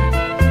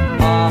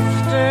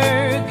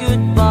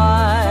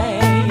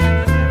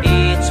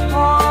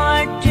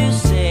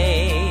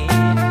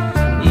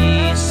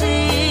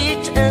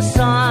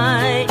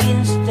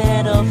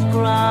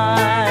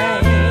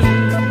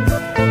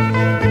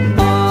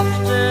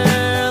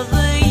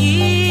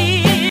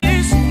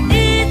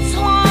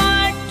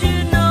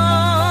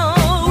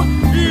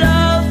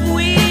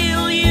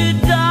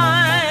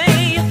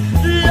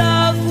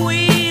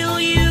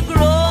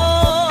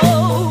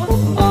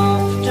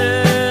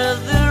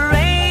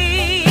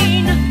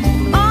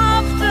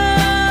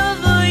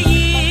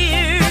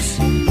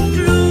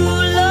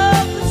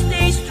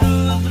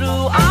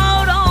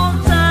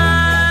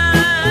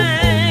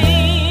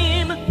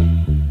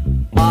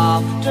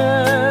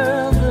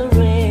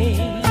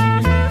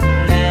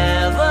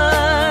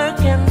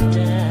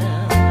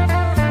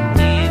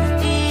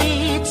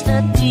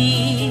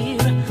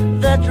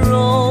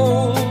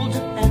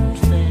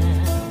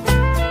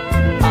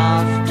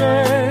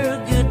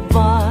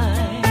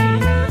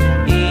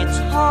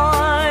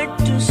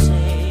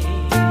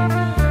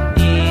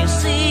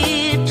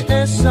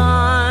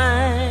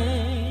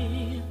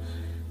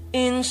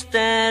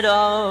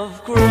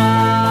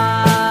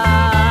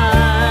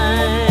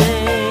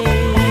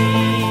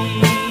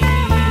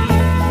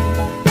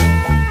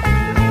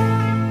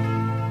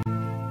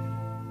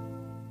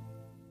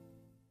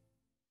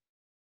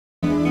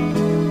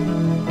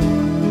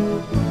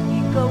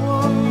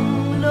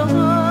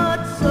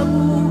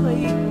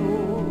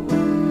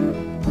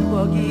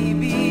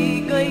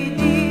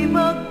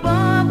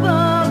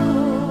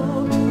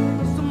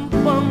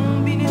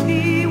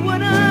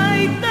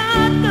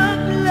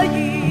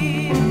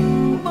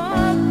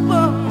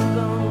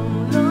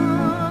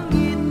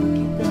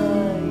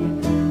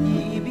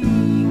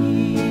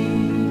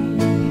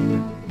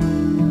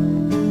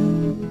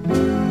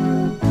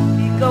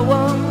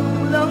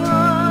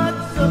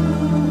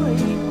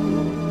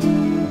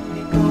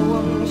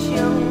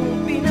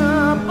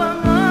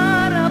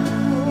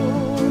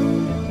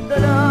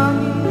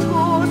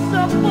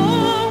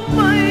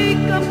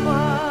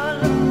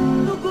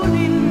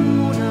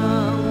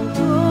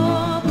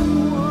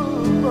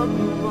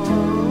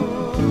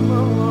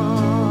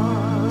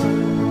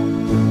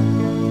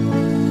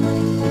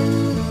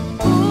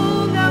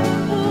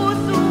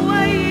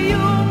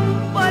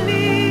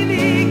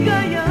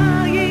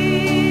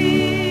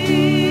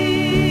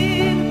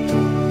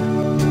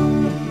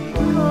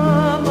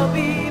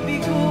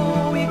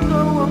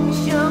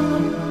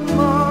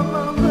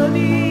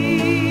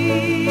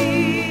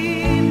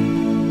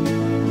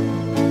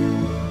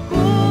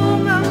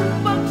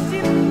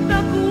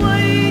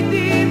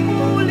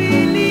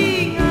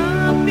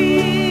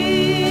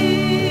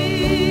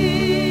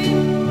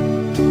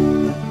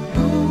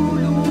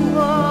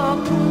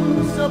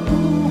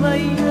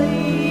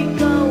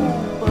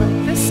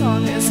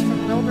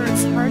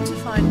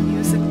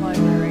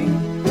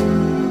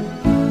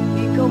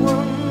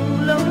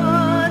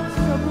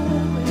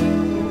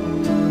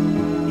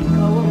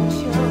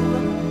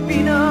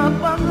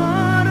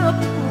 pangarap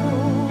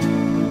ko,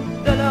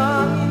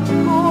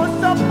 dalangin ko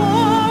sa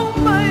pong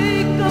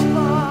may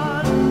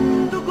kapal,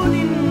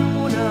 tugunin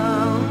mo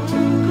ng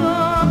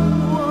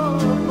kapwa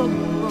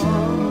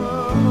pagmamahal.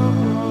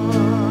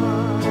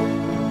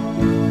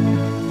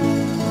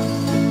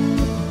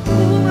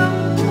 Kung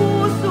ang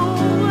puso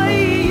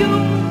ay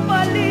iyong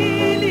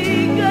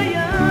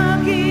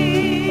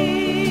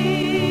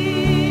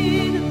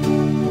paliligayahin,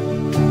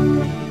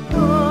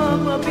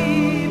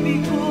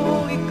 mabibig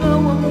ko,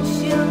 ikaw ang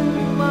siyang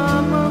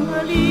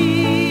mamahalin.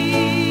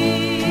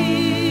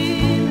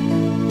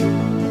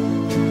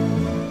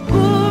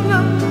 Kung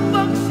ang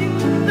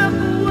pagsinta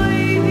ko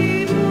ay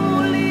di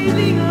mo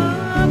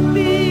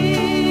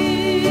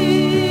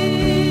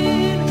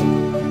lilingapin,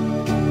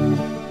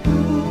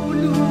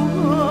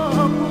 luluha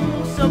akong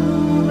sa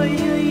buhay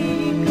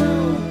ay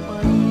ikaw pa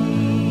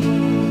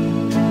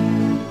rin.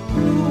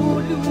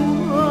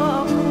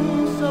 Luluha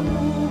akong sa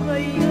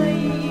buhay ay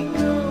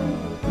ikaw.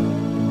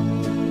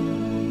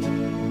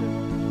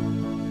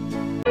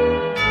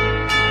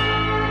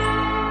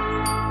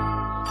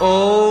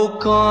 Oh,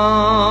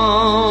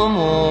 come,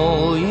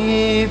 all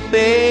ye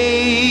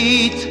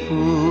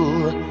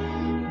faithful,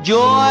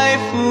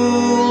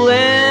 joyful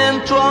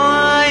and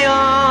triumphant.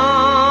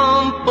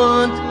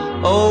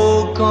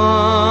 Oh,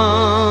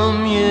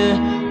 come ye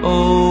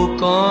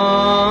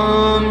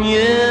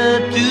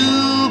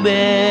to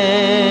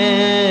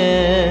Bethlehem.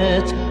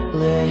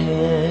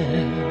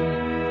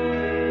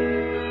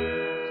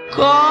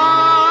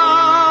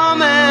 Come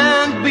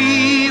and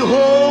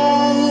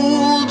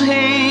behold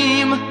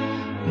him,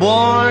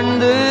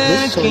 born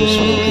the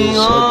King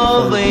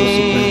of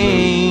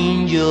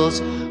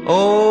angels.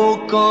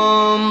 Oh,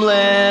 come,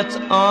 let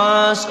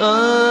us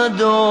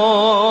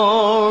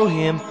adore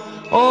him.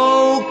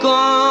 Oh,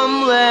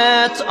 come,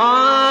 let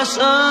us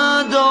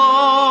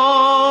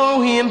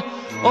adore him.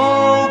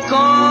 Oh,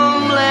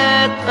 come,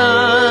 let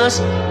us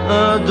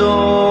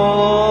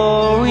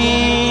adore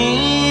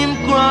him,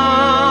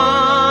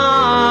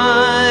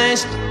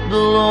 Christ the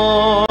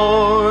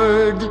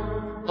Lord.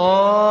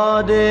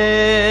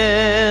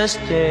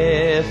 Adeste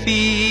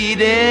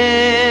fideles,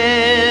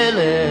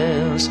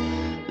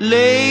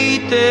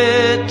 late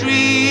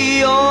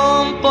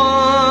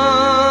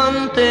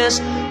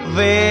triumphantes,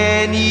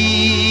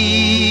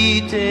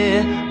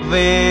 venite,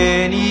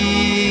 venite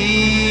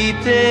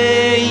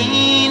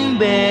in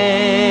Bethlehem.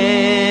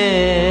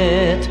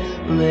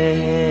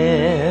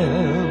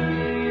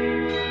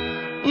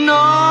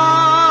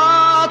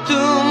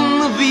 Natum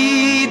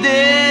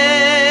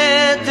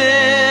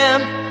videtem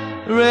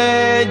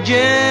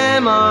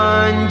regem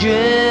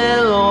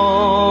angelorum,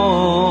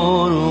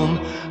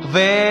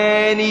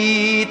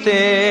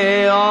 venite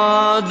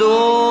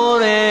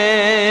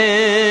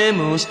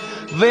adoremus,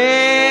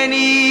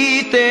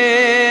 venite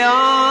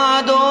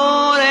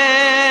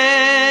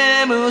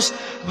adoremus,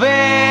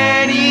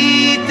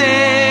 venite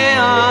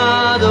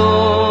adoremus,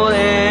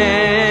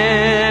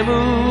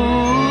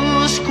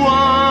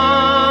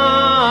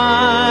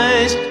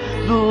 Christ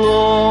the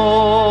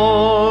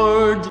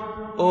Lord.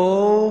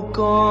 Oh,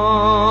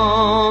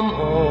 come,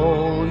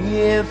 all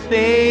ye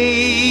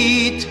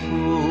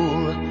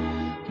faithful,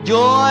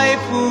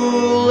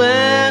 joyful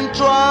and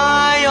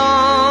triumphant.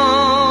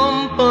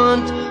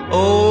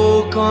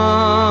 Oh,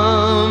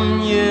 come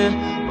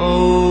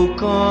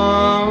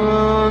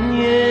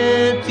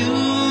ye to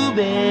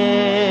Bethlehem.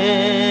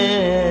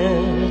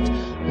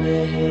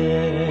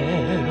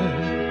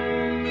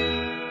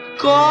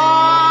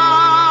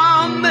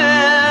 Come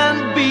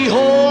and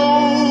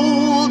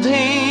behold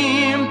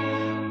him,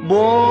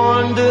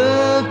 born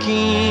the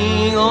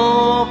King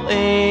of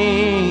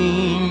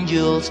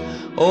angels.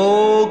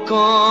 Oh,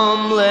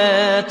 come,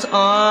 let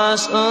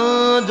us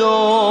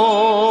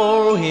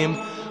adore him.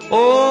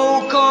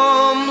 Oh,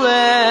 come,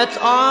 let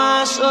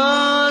us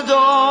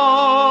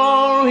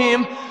adore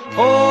him.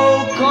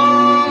 Oh,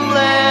 come,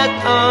 let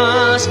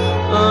us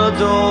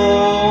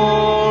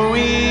adore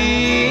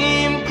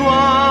him,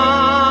 Christ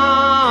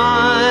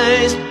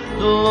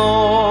the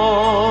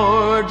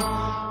Lord.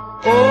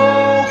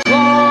 Oh,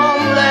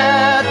 come,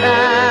 let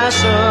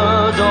us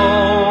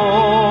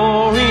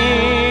adore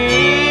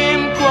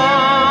him,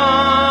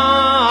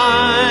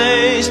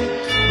 Christ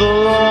the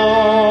Lord.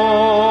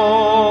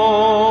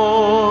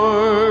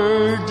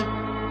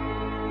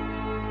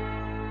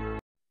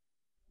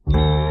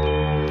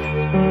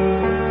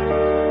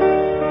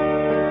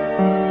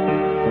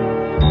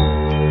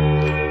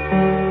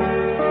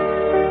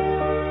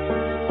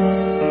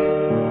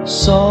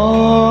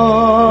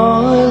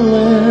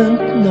 Silent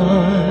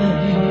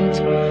night,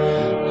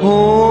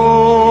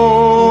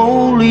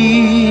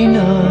 holy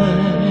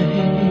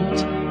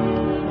night,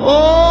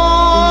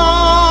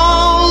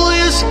 all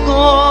is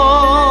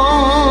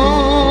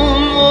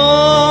calm,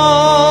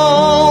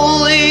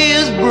 all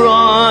is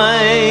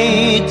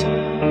bright,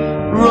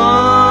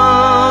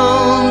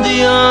 round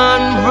the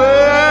unvirgin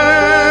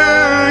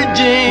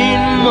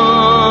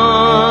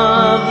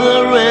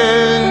mother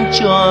and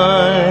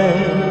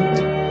child.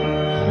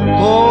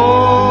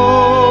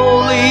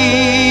 Holy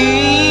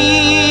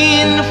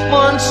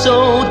infant,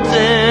 so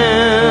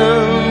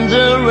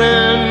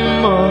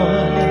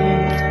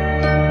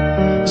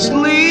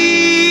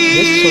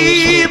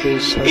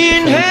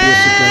in heavenly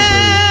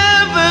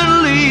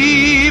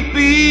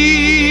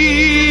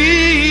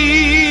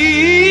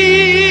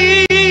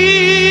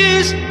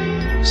peace.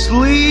 Sleep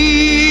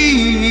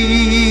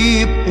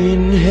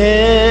in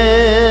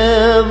heavenly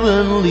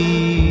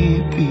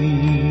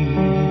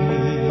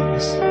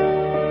peace.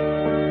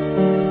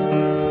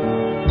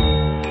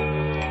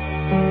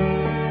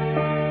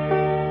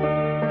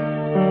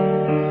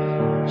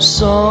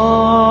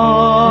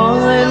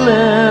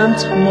 Silent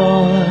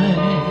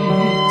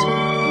night,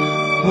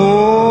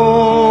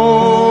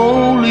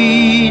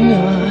 holy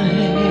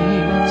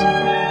night,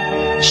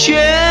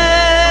 shepherds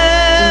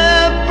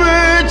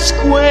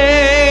quake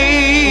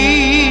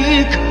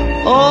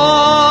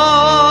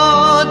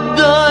at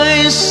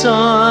thy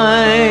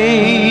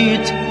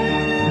sight,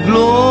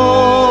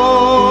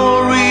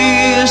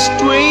 glorious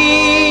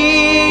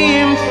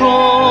stream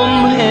from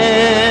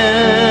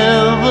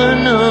heaven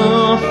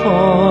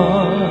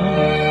afar.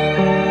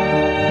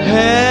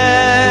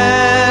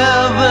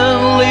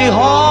 Heavenly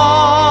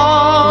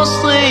hosts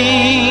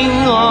sing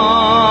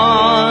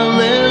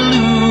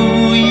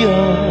Alleluia.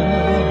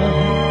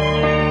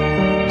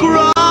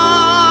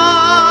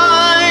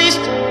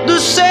 Christ the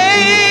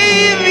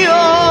Savior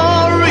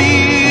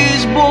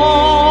is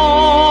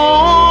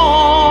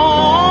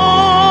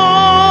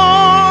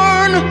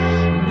born.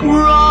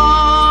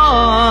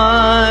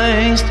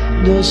 Christ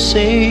the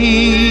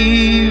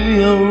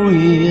Savior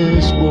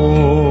is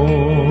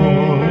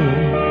born.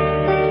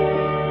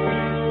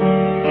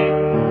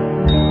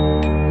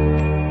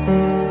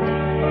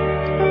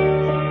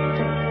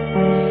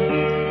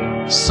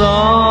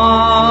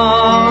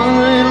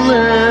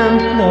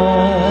 Silent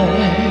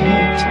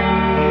night,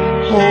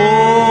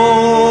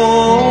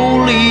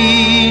 holy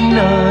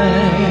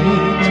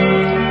night,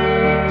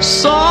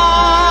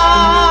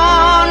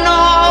 Son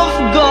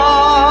of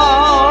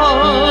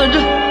God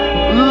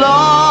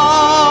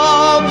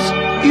loves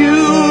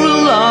you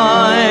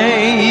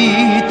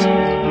light,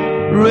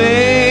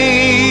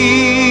 radiant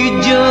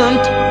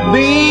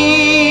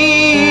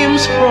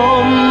beams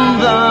from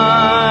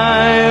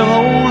thy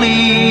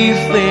holy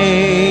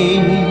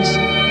face.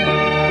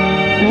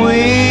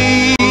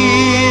 With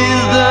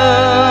the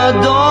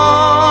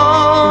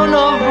dawn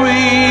of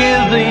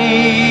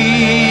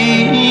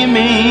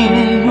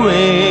redeeming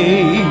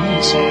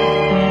grace,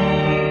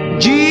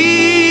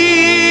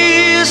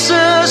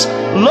 Jesus,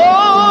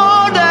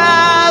 Lord,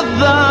 at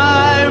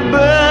thy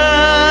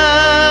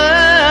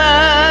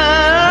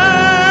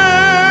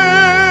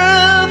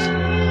birth.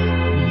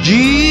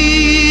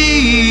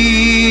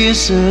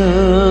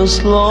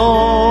 Jesus,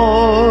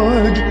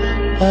 Lord,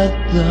 at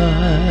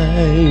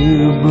thy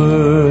birth.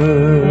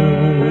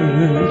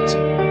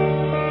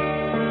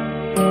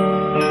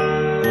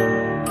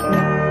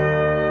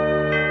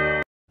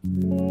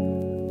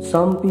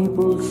 Some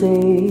people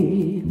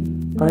say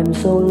I'm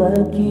so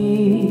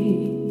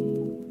lucky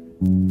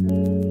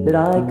that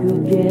I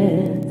could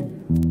get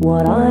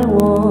what I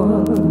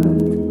want.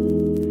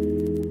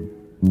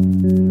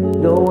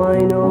 Though I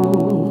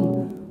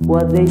know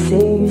what they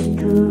say is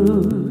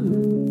true,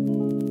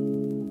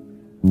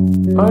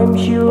 I'm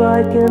sure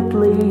I can't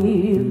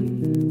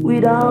live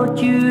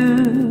without you.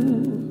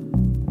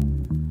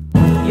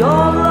 Your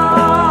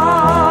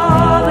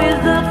love is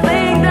the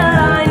thing that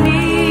I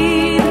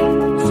need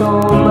so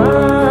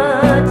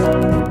much.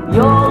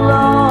 Your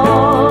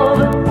love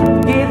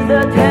gives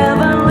that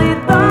heavenly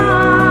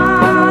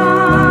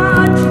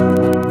touch.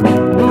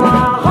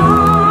 My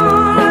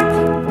heart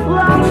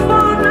longs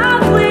for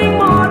nothing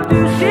more to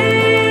see.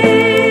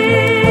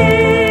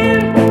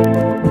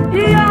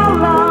 Your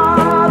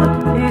love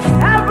is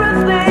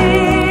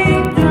everything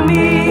to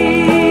me.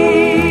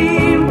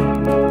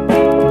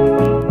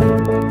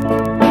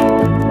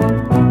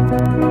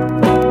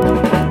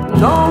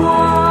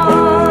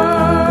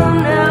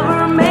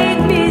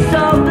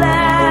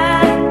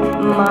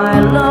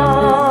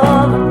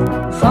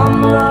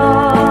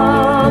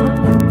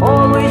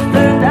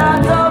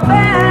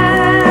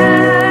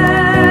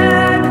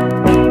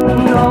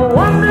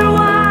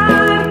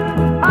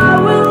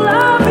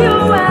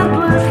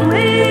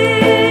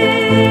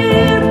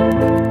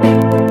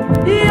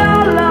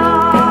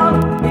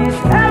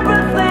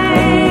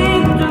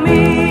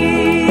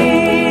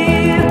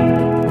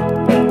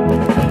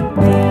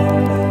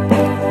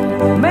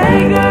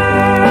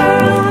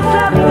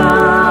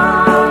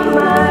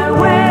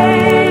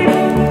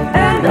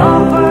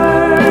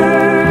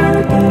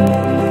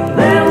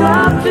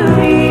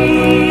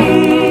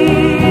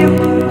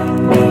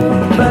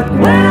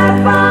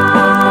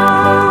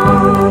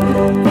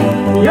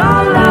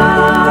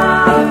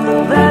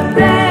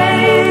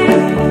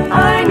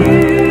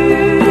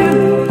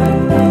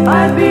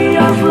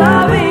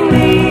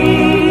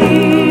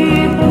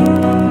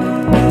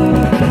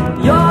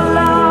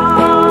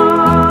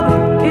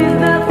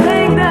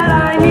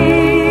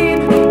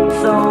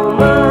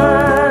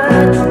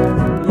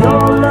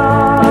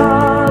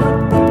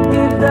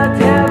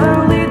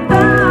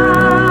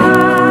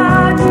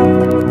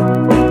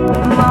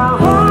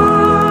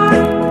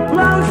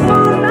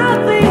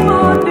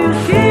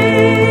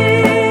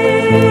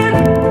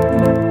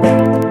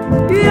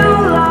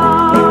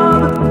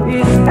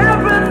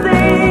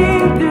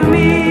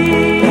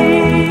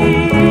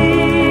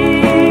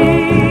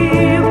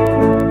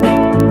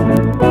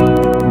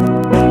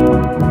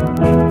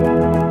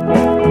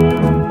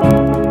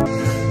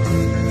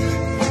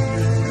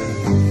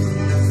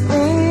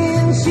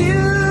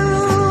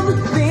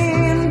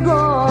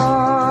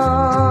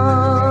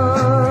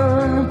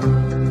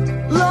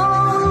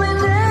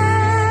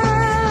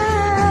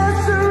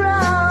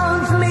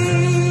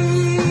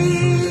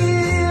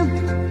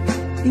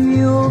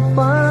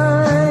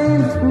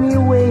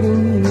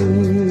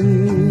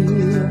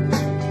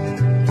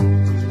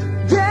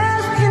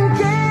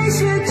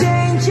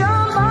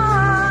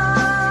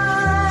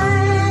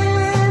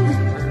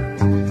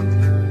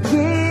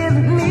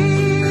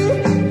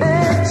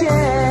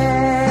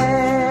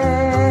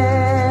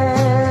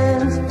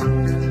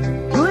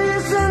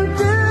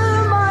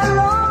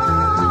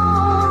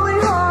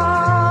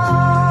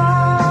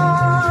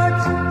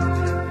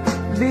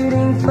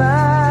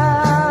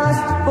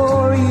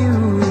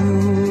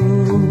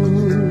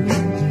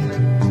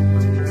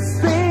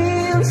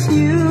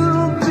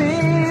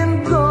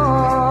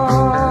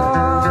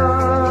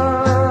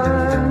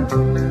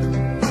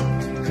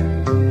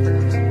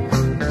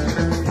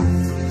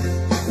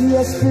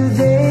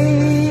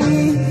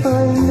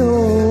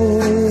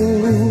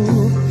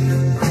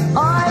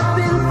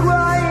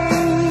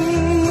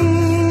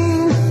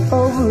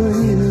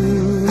 over you.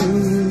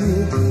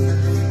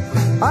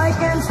 I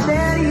can't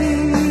stand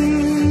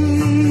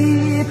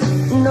it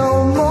no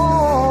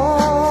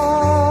more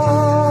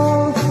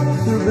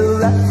to be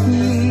left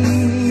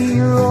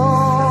here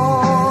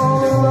all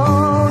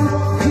alone.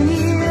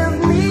 Give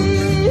me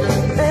a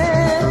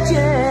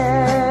chance.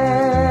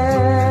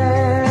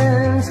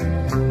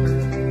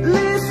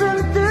 Listen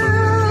to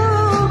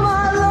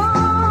my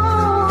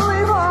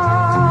lonely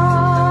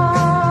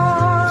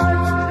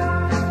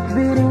heart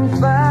beating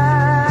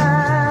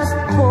fast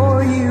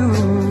for you.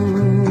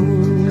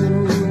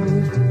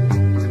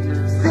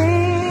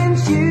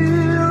 Since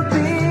you've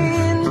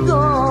been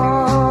gone,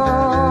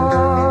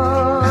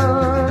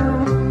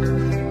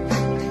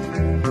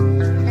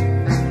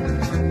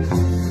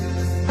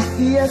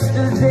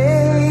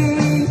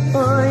 yesterday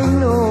I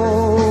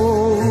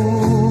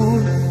know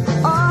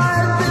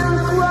I've been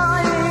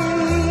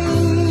crying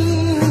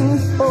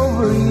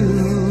over you.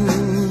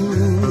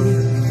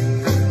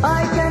 I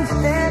can't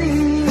stand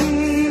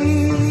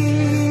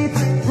it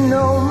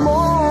no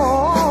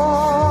more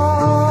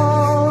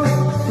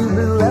to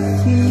be left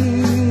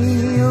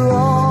here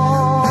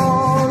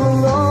all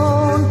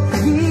alone.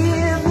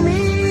 Give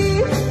me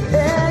a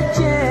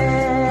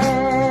chance.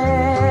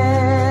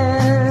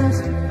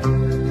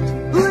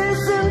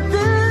 Listen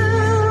to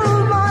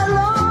my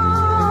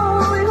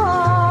lonely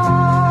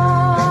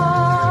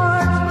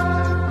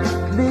heart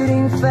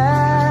beating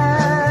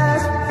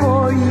fast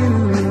for you.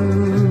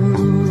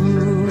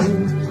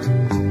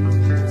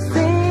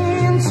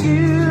 Since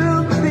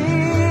you've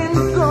been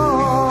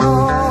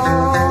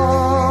gone,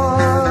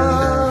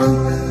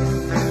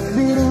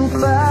 beating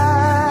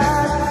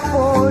fast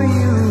for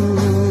you.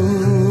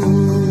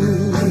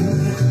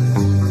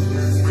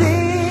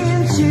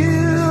 Since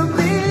you've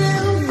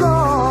been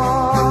gone.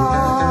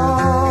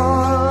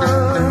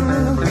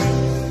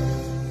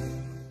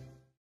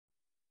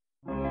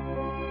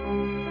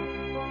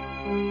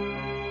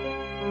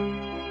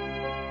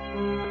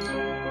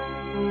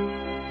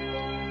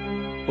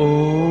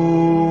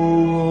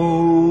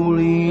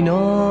 Holy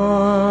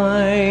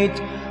night,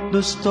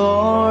 the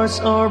stars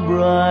are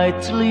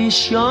brightly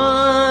shining.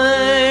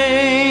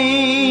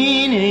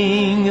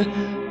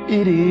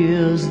 It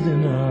is the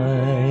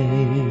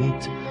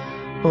night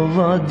of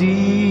our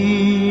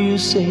dear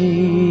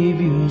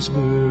Savior's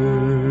birth.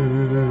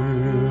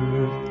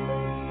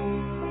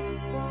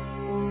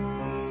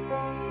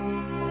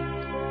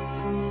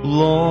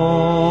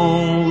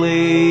 Long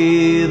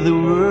lay the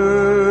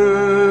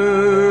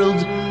world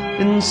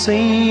in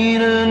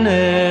sin and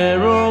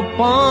error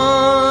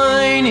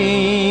pining,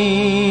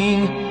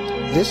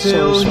 This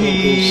till song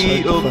he is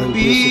hard to find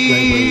music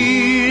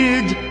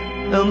library. appeared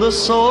and the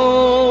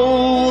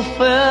soul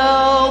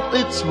felt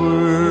its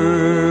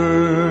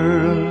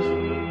worth.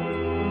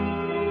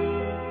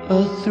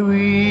 A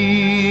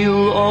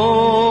thrill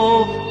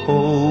of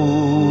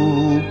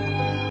hope,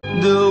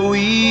 the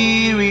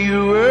weary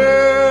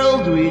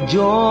world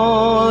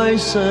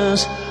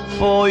rejoices,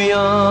 for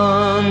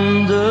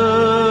yonder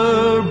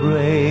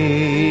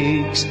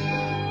breaks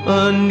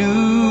a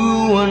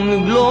new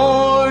and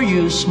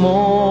glorious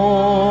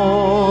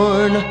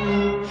morn.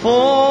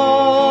 Fall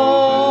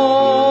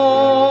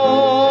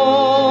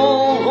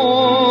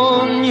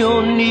on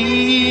your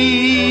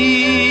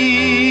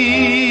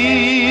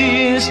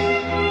knees,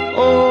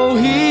 oh,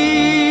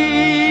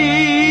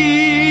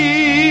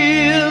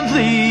 hear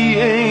the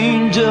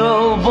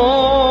angel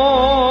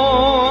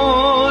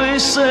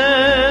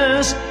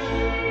voices.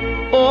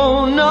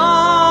 Oh,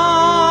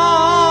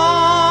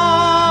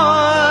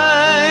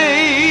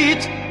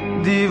 night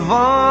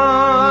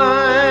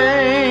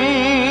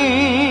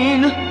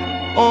divine,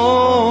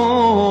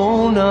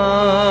 oh,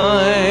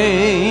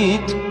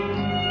 night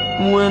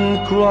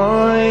when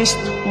Christ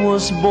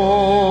was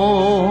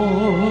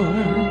born.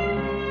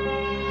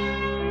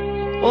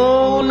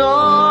 Oh,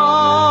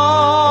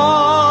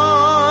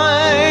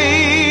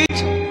 night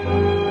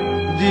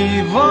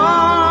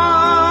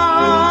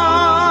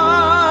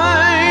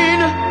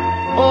divine,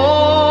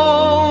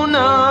 oh,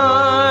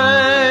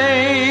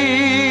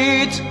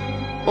 night,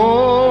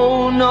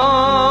 oh, night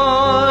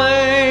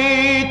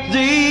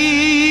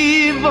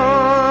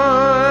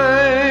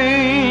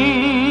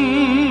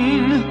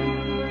divine.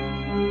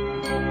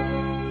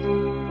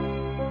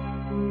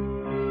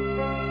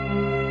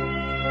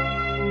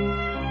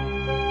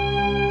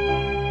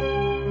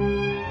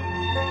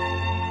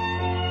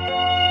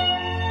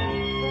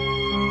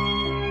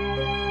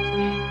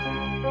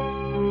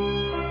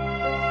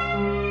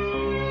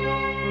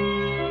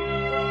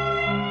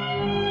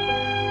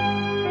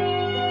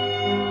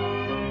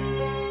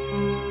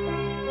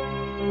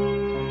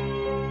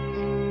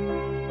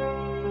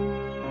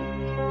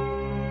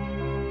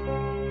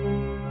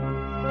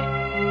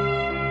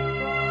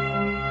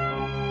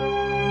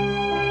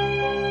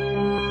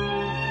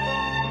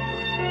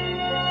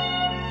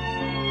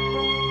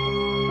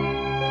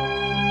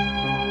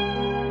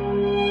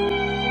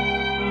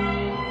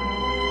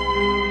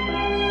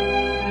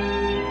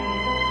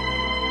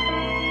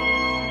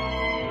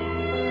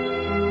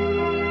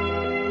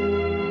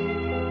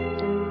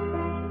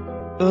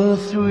 a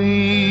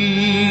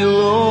thrill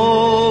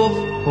of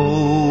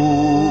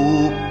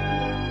hope.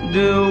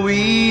 The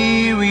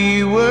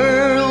weary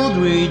world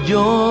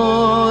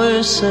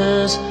rejoices,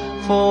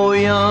 for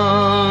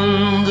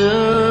yonder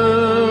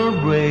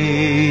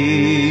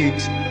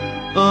breaks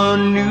a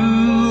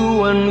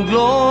new and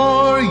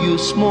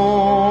glorious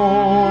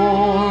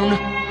morn.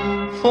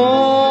 Fall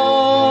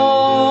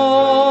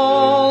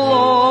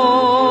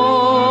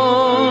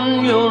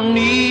on your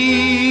knees,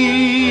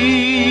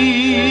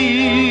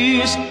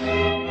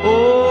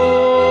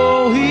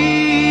 oh,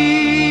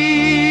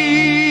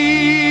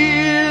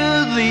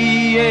 hear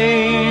the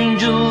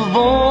angel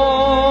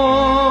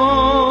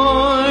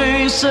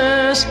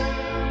voices,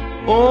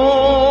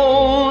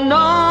 oh,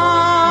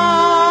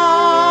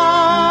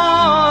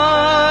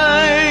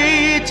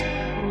 night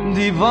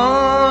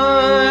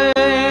divine,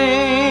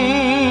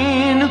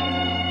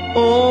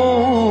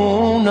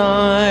 oh,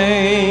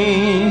 night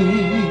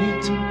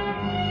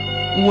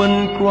when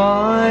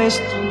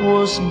Christ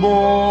was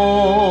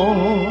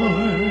born,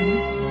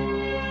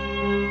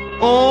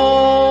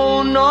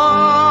 oh,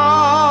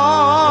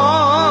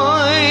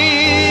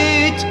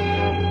 night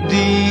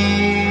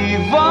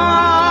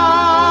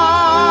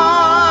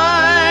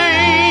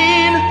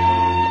divine,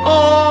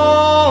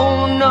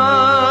 oh,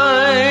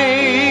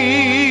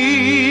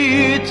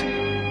 night,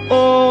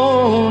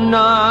 oh,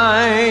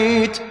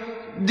 night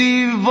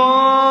divine.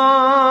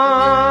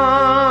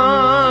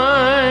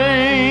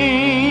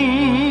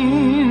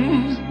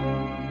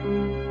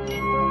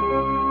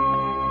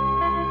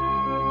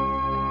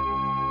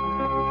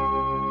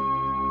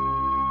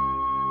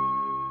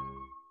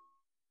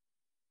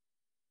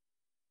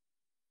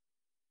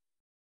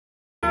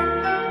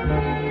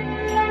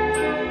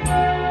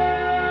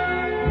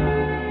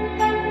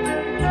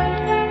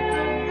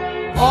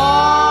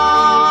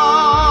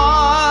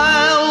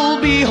 I'll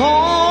be home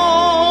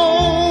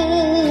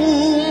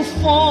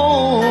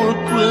for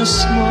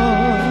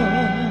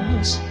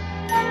Christmas.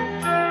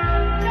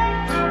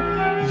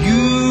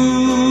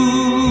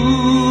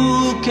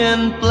 You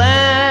can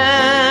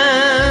plan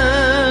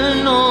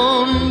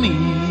on me.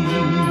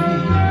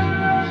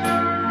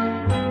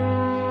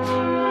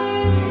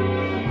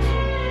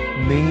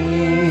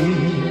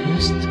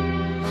 Mist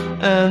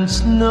and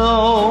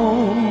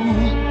snow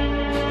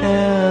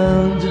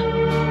and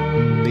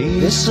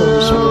This song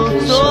is from the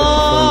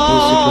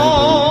Music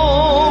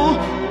Library.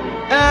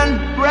 and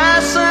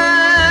present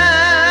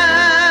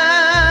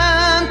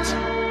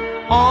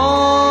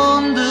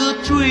on the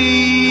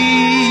tree.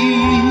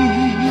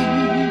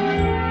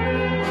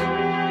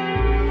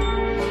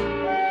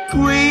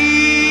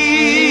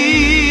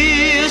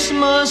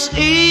 Christmas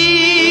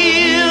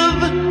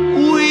Eve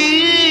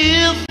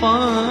will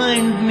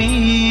find me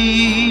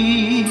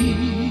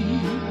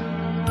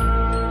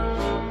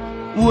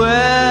where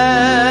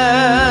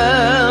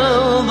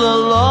the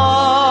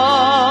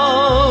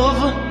love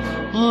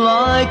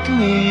like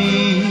me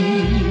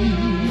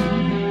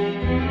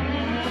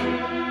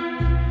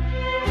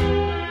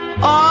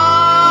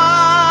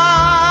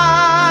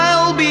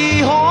I'll be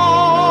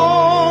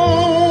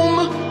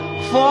home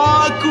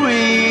for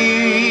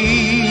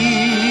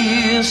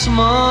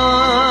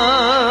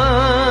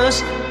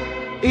Christmas,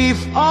 if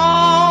only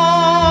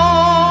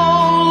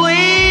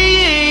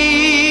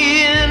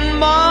in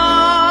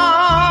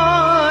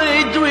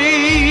my dream.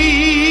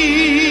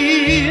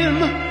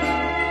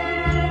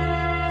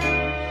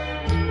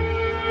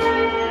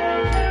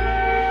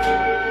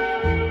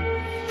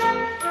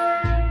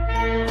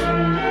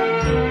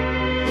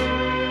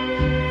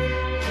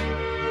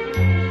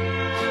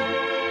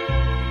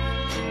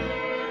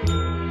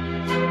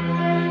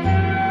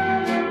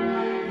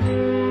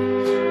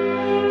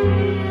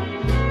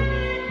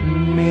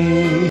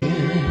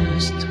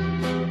 Mist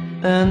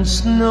and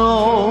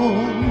snow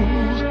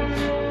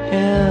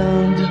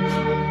and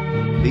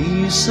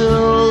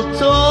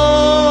mistletoe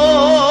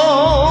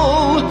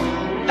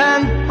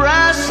and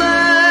present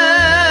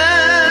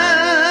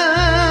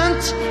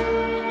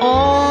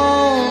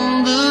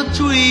on the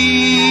tree.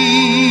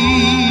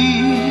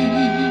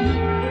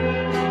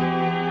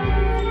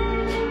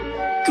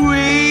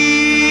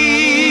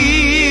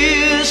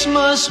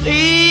 Christmas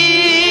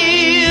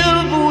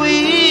Eve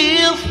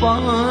will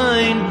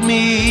find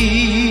me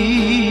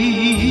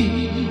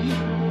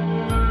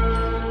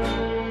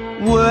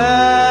where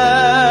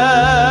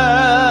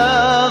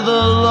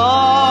the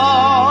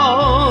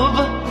love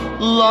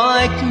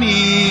like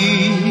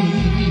me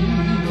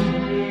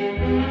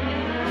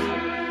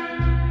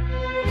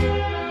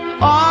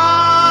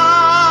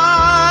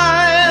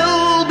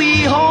I'll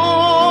be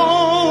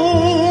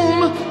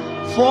home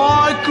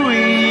for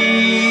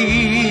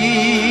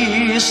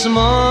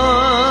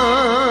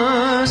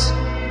Christmas,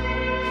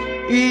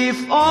 if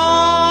only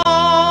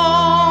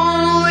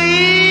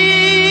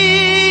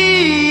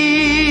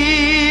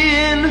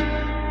in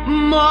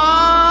my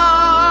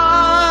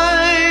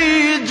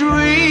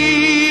dream.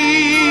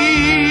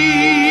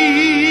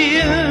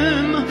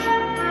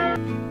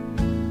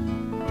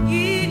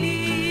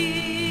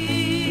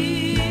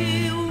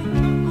 Iliw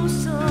ko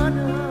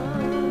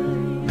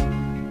sana'y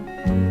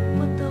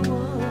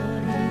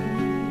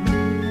patawarin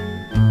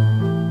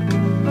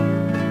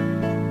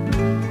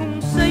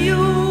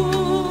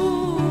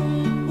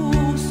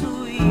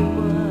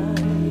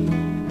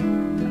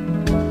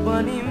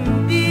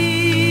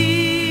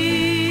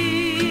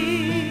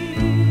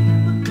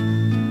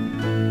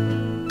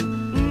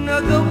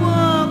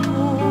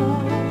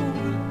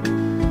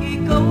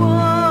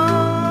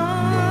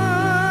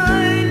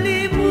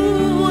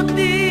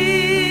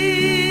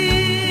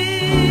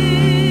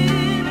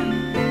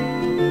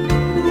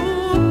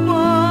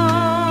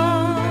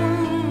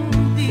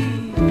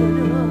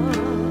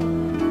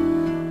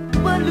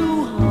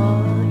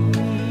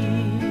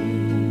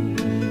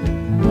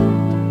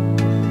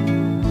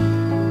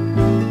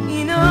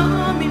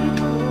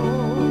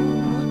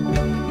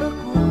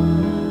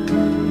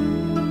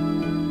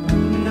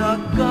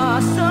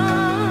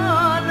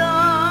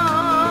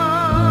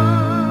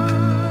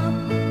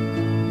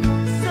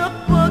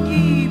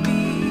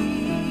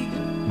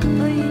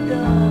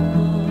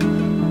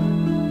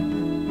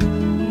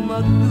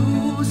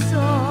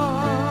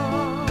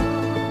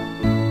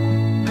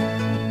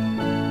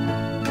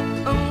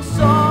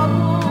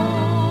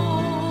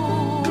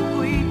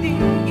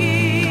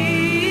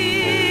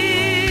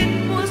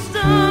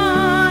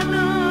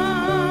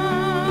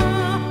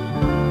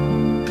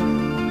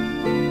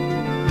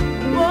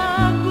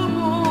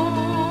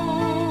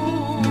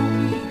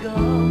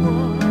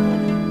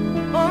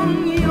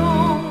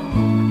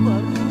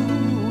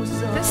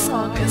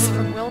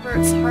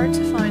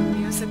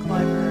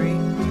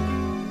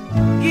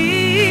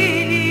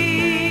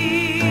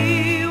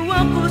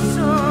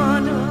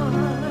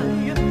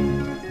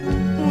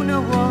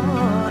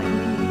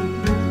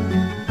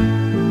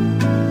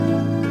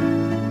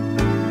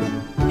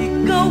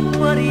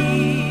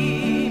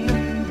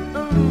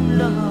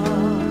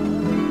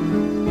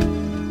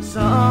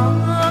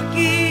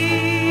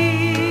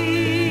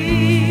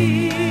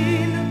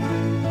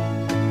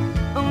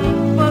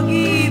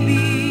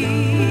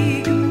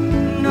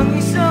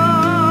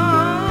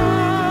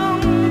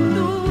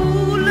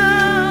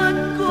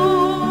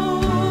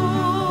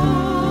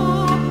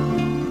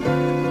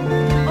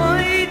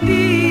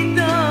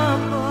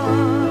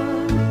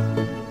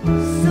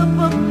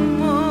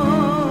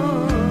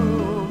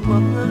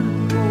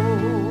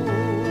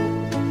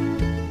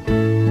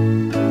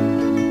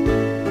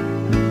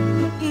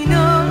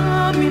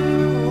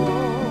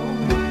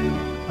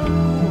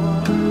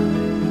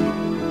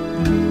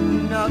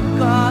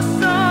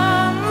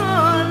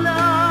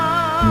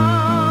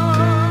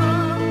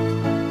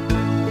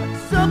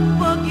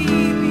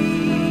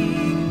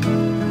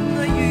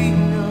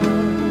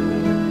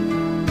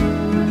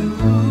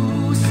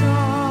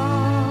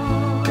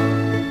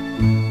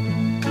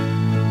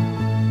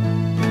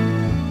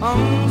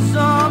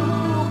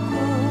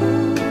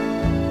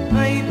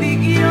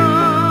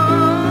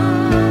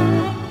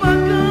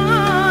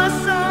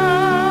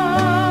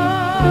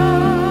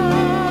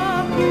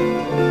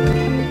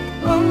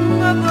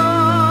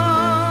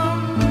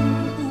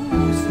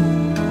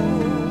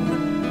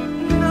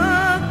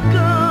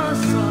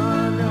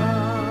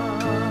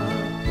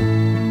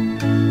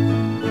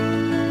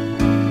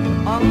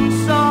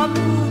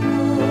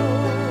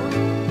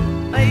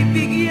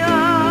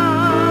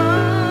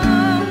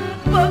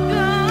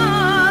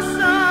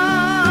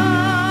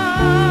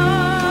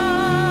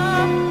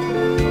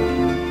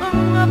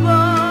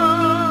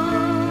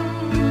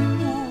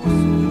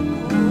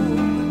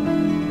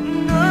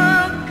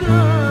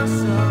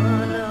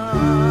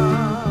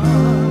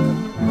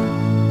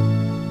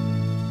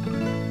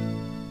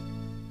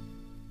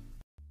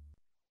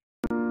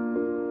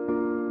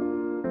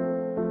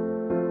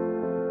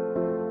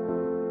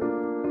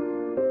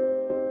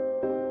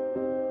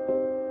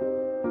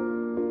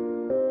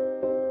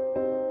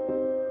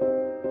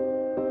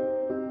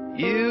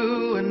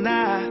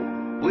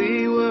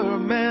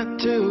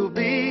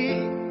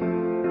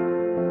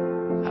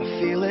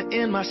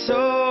in my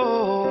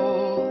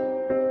soul,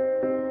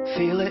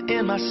 feel it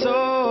in my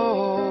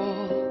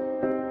soul.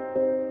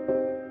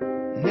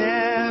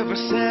 Never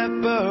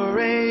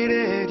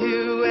separated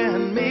you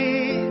and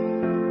me.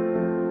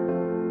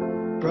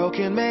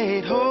 Broken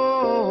made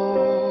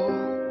whole,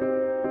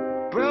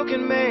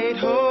 broken made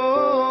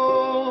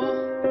whole.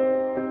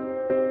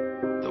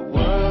 The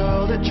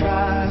world that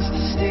tries to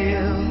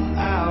steal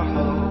our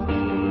hope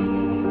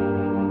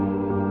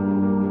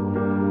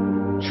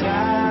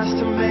tries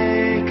to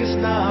make us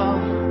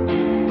numb,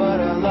 but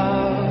our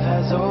love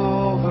has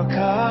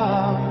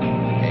overcome.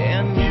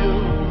 And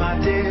you, my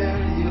dear,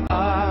 you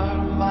are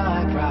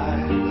my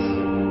prize.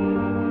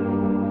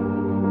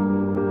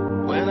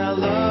 When I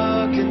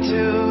look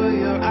into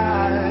your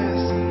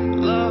eyes,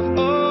 love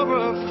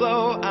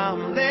overflow,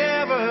 I'm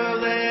never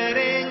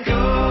letting go.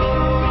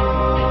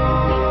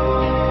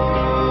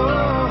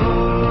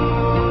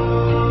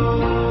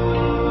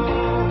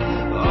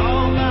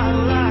 All my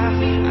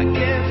life I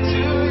give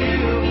to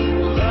you,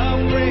 love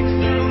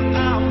breakthrough,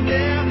 I'm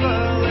never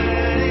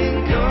letting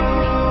go.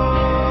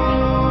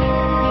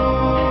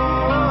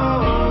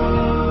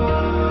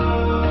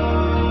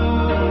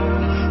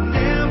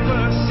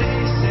 Never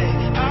ceasing,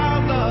 our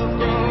love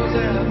grows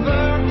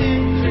ever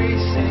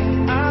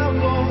increasing, I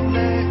won't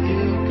let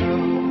you go.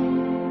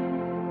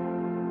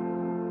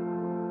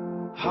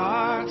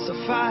 Hearts of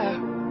fire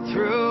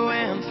through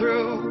and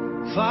through,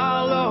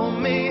 follow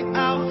me,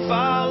 I'll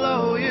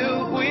follow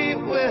you, we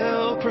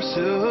will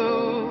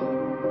pursue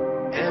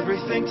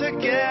everything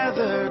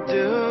together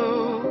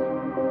do.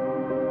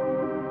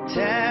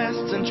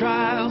 Tests and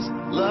trials,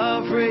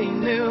 love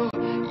renew.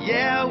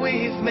 Yeah,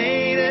 we've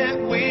made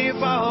it,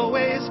 we've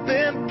always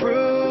been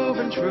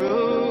proven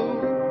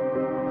true.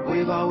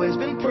 We've always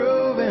been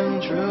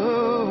proven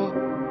true.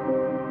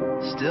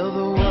 Still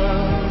the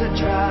world that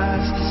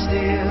tries to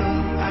steal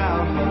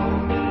our hope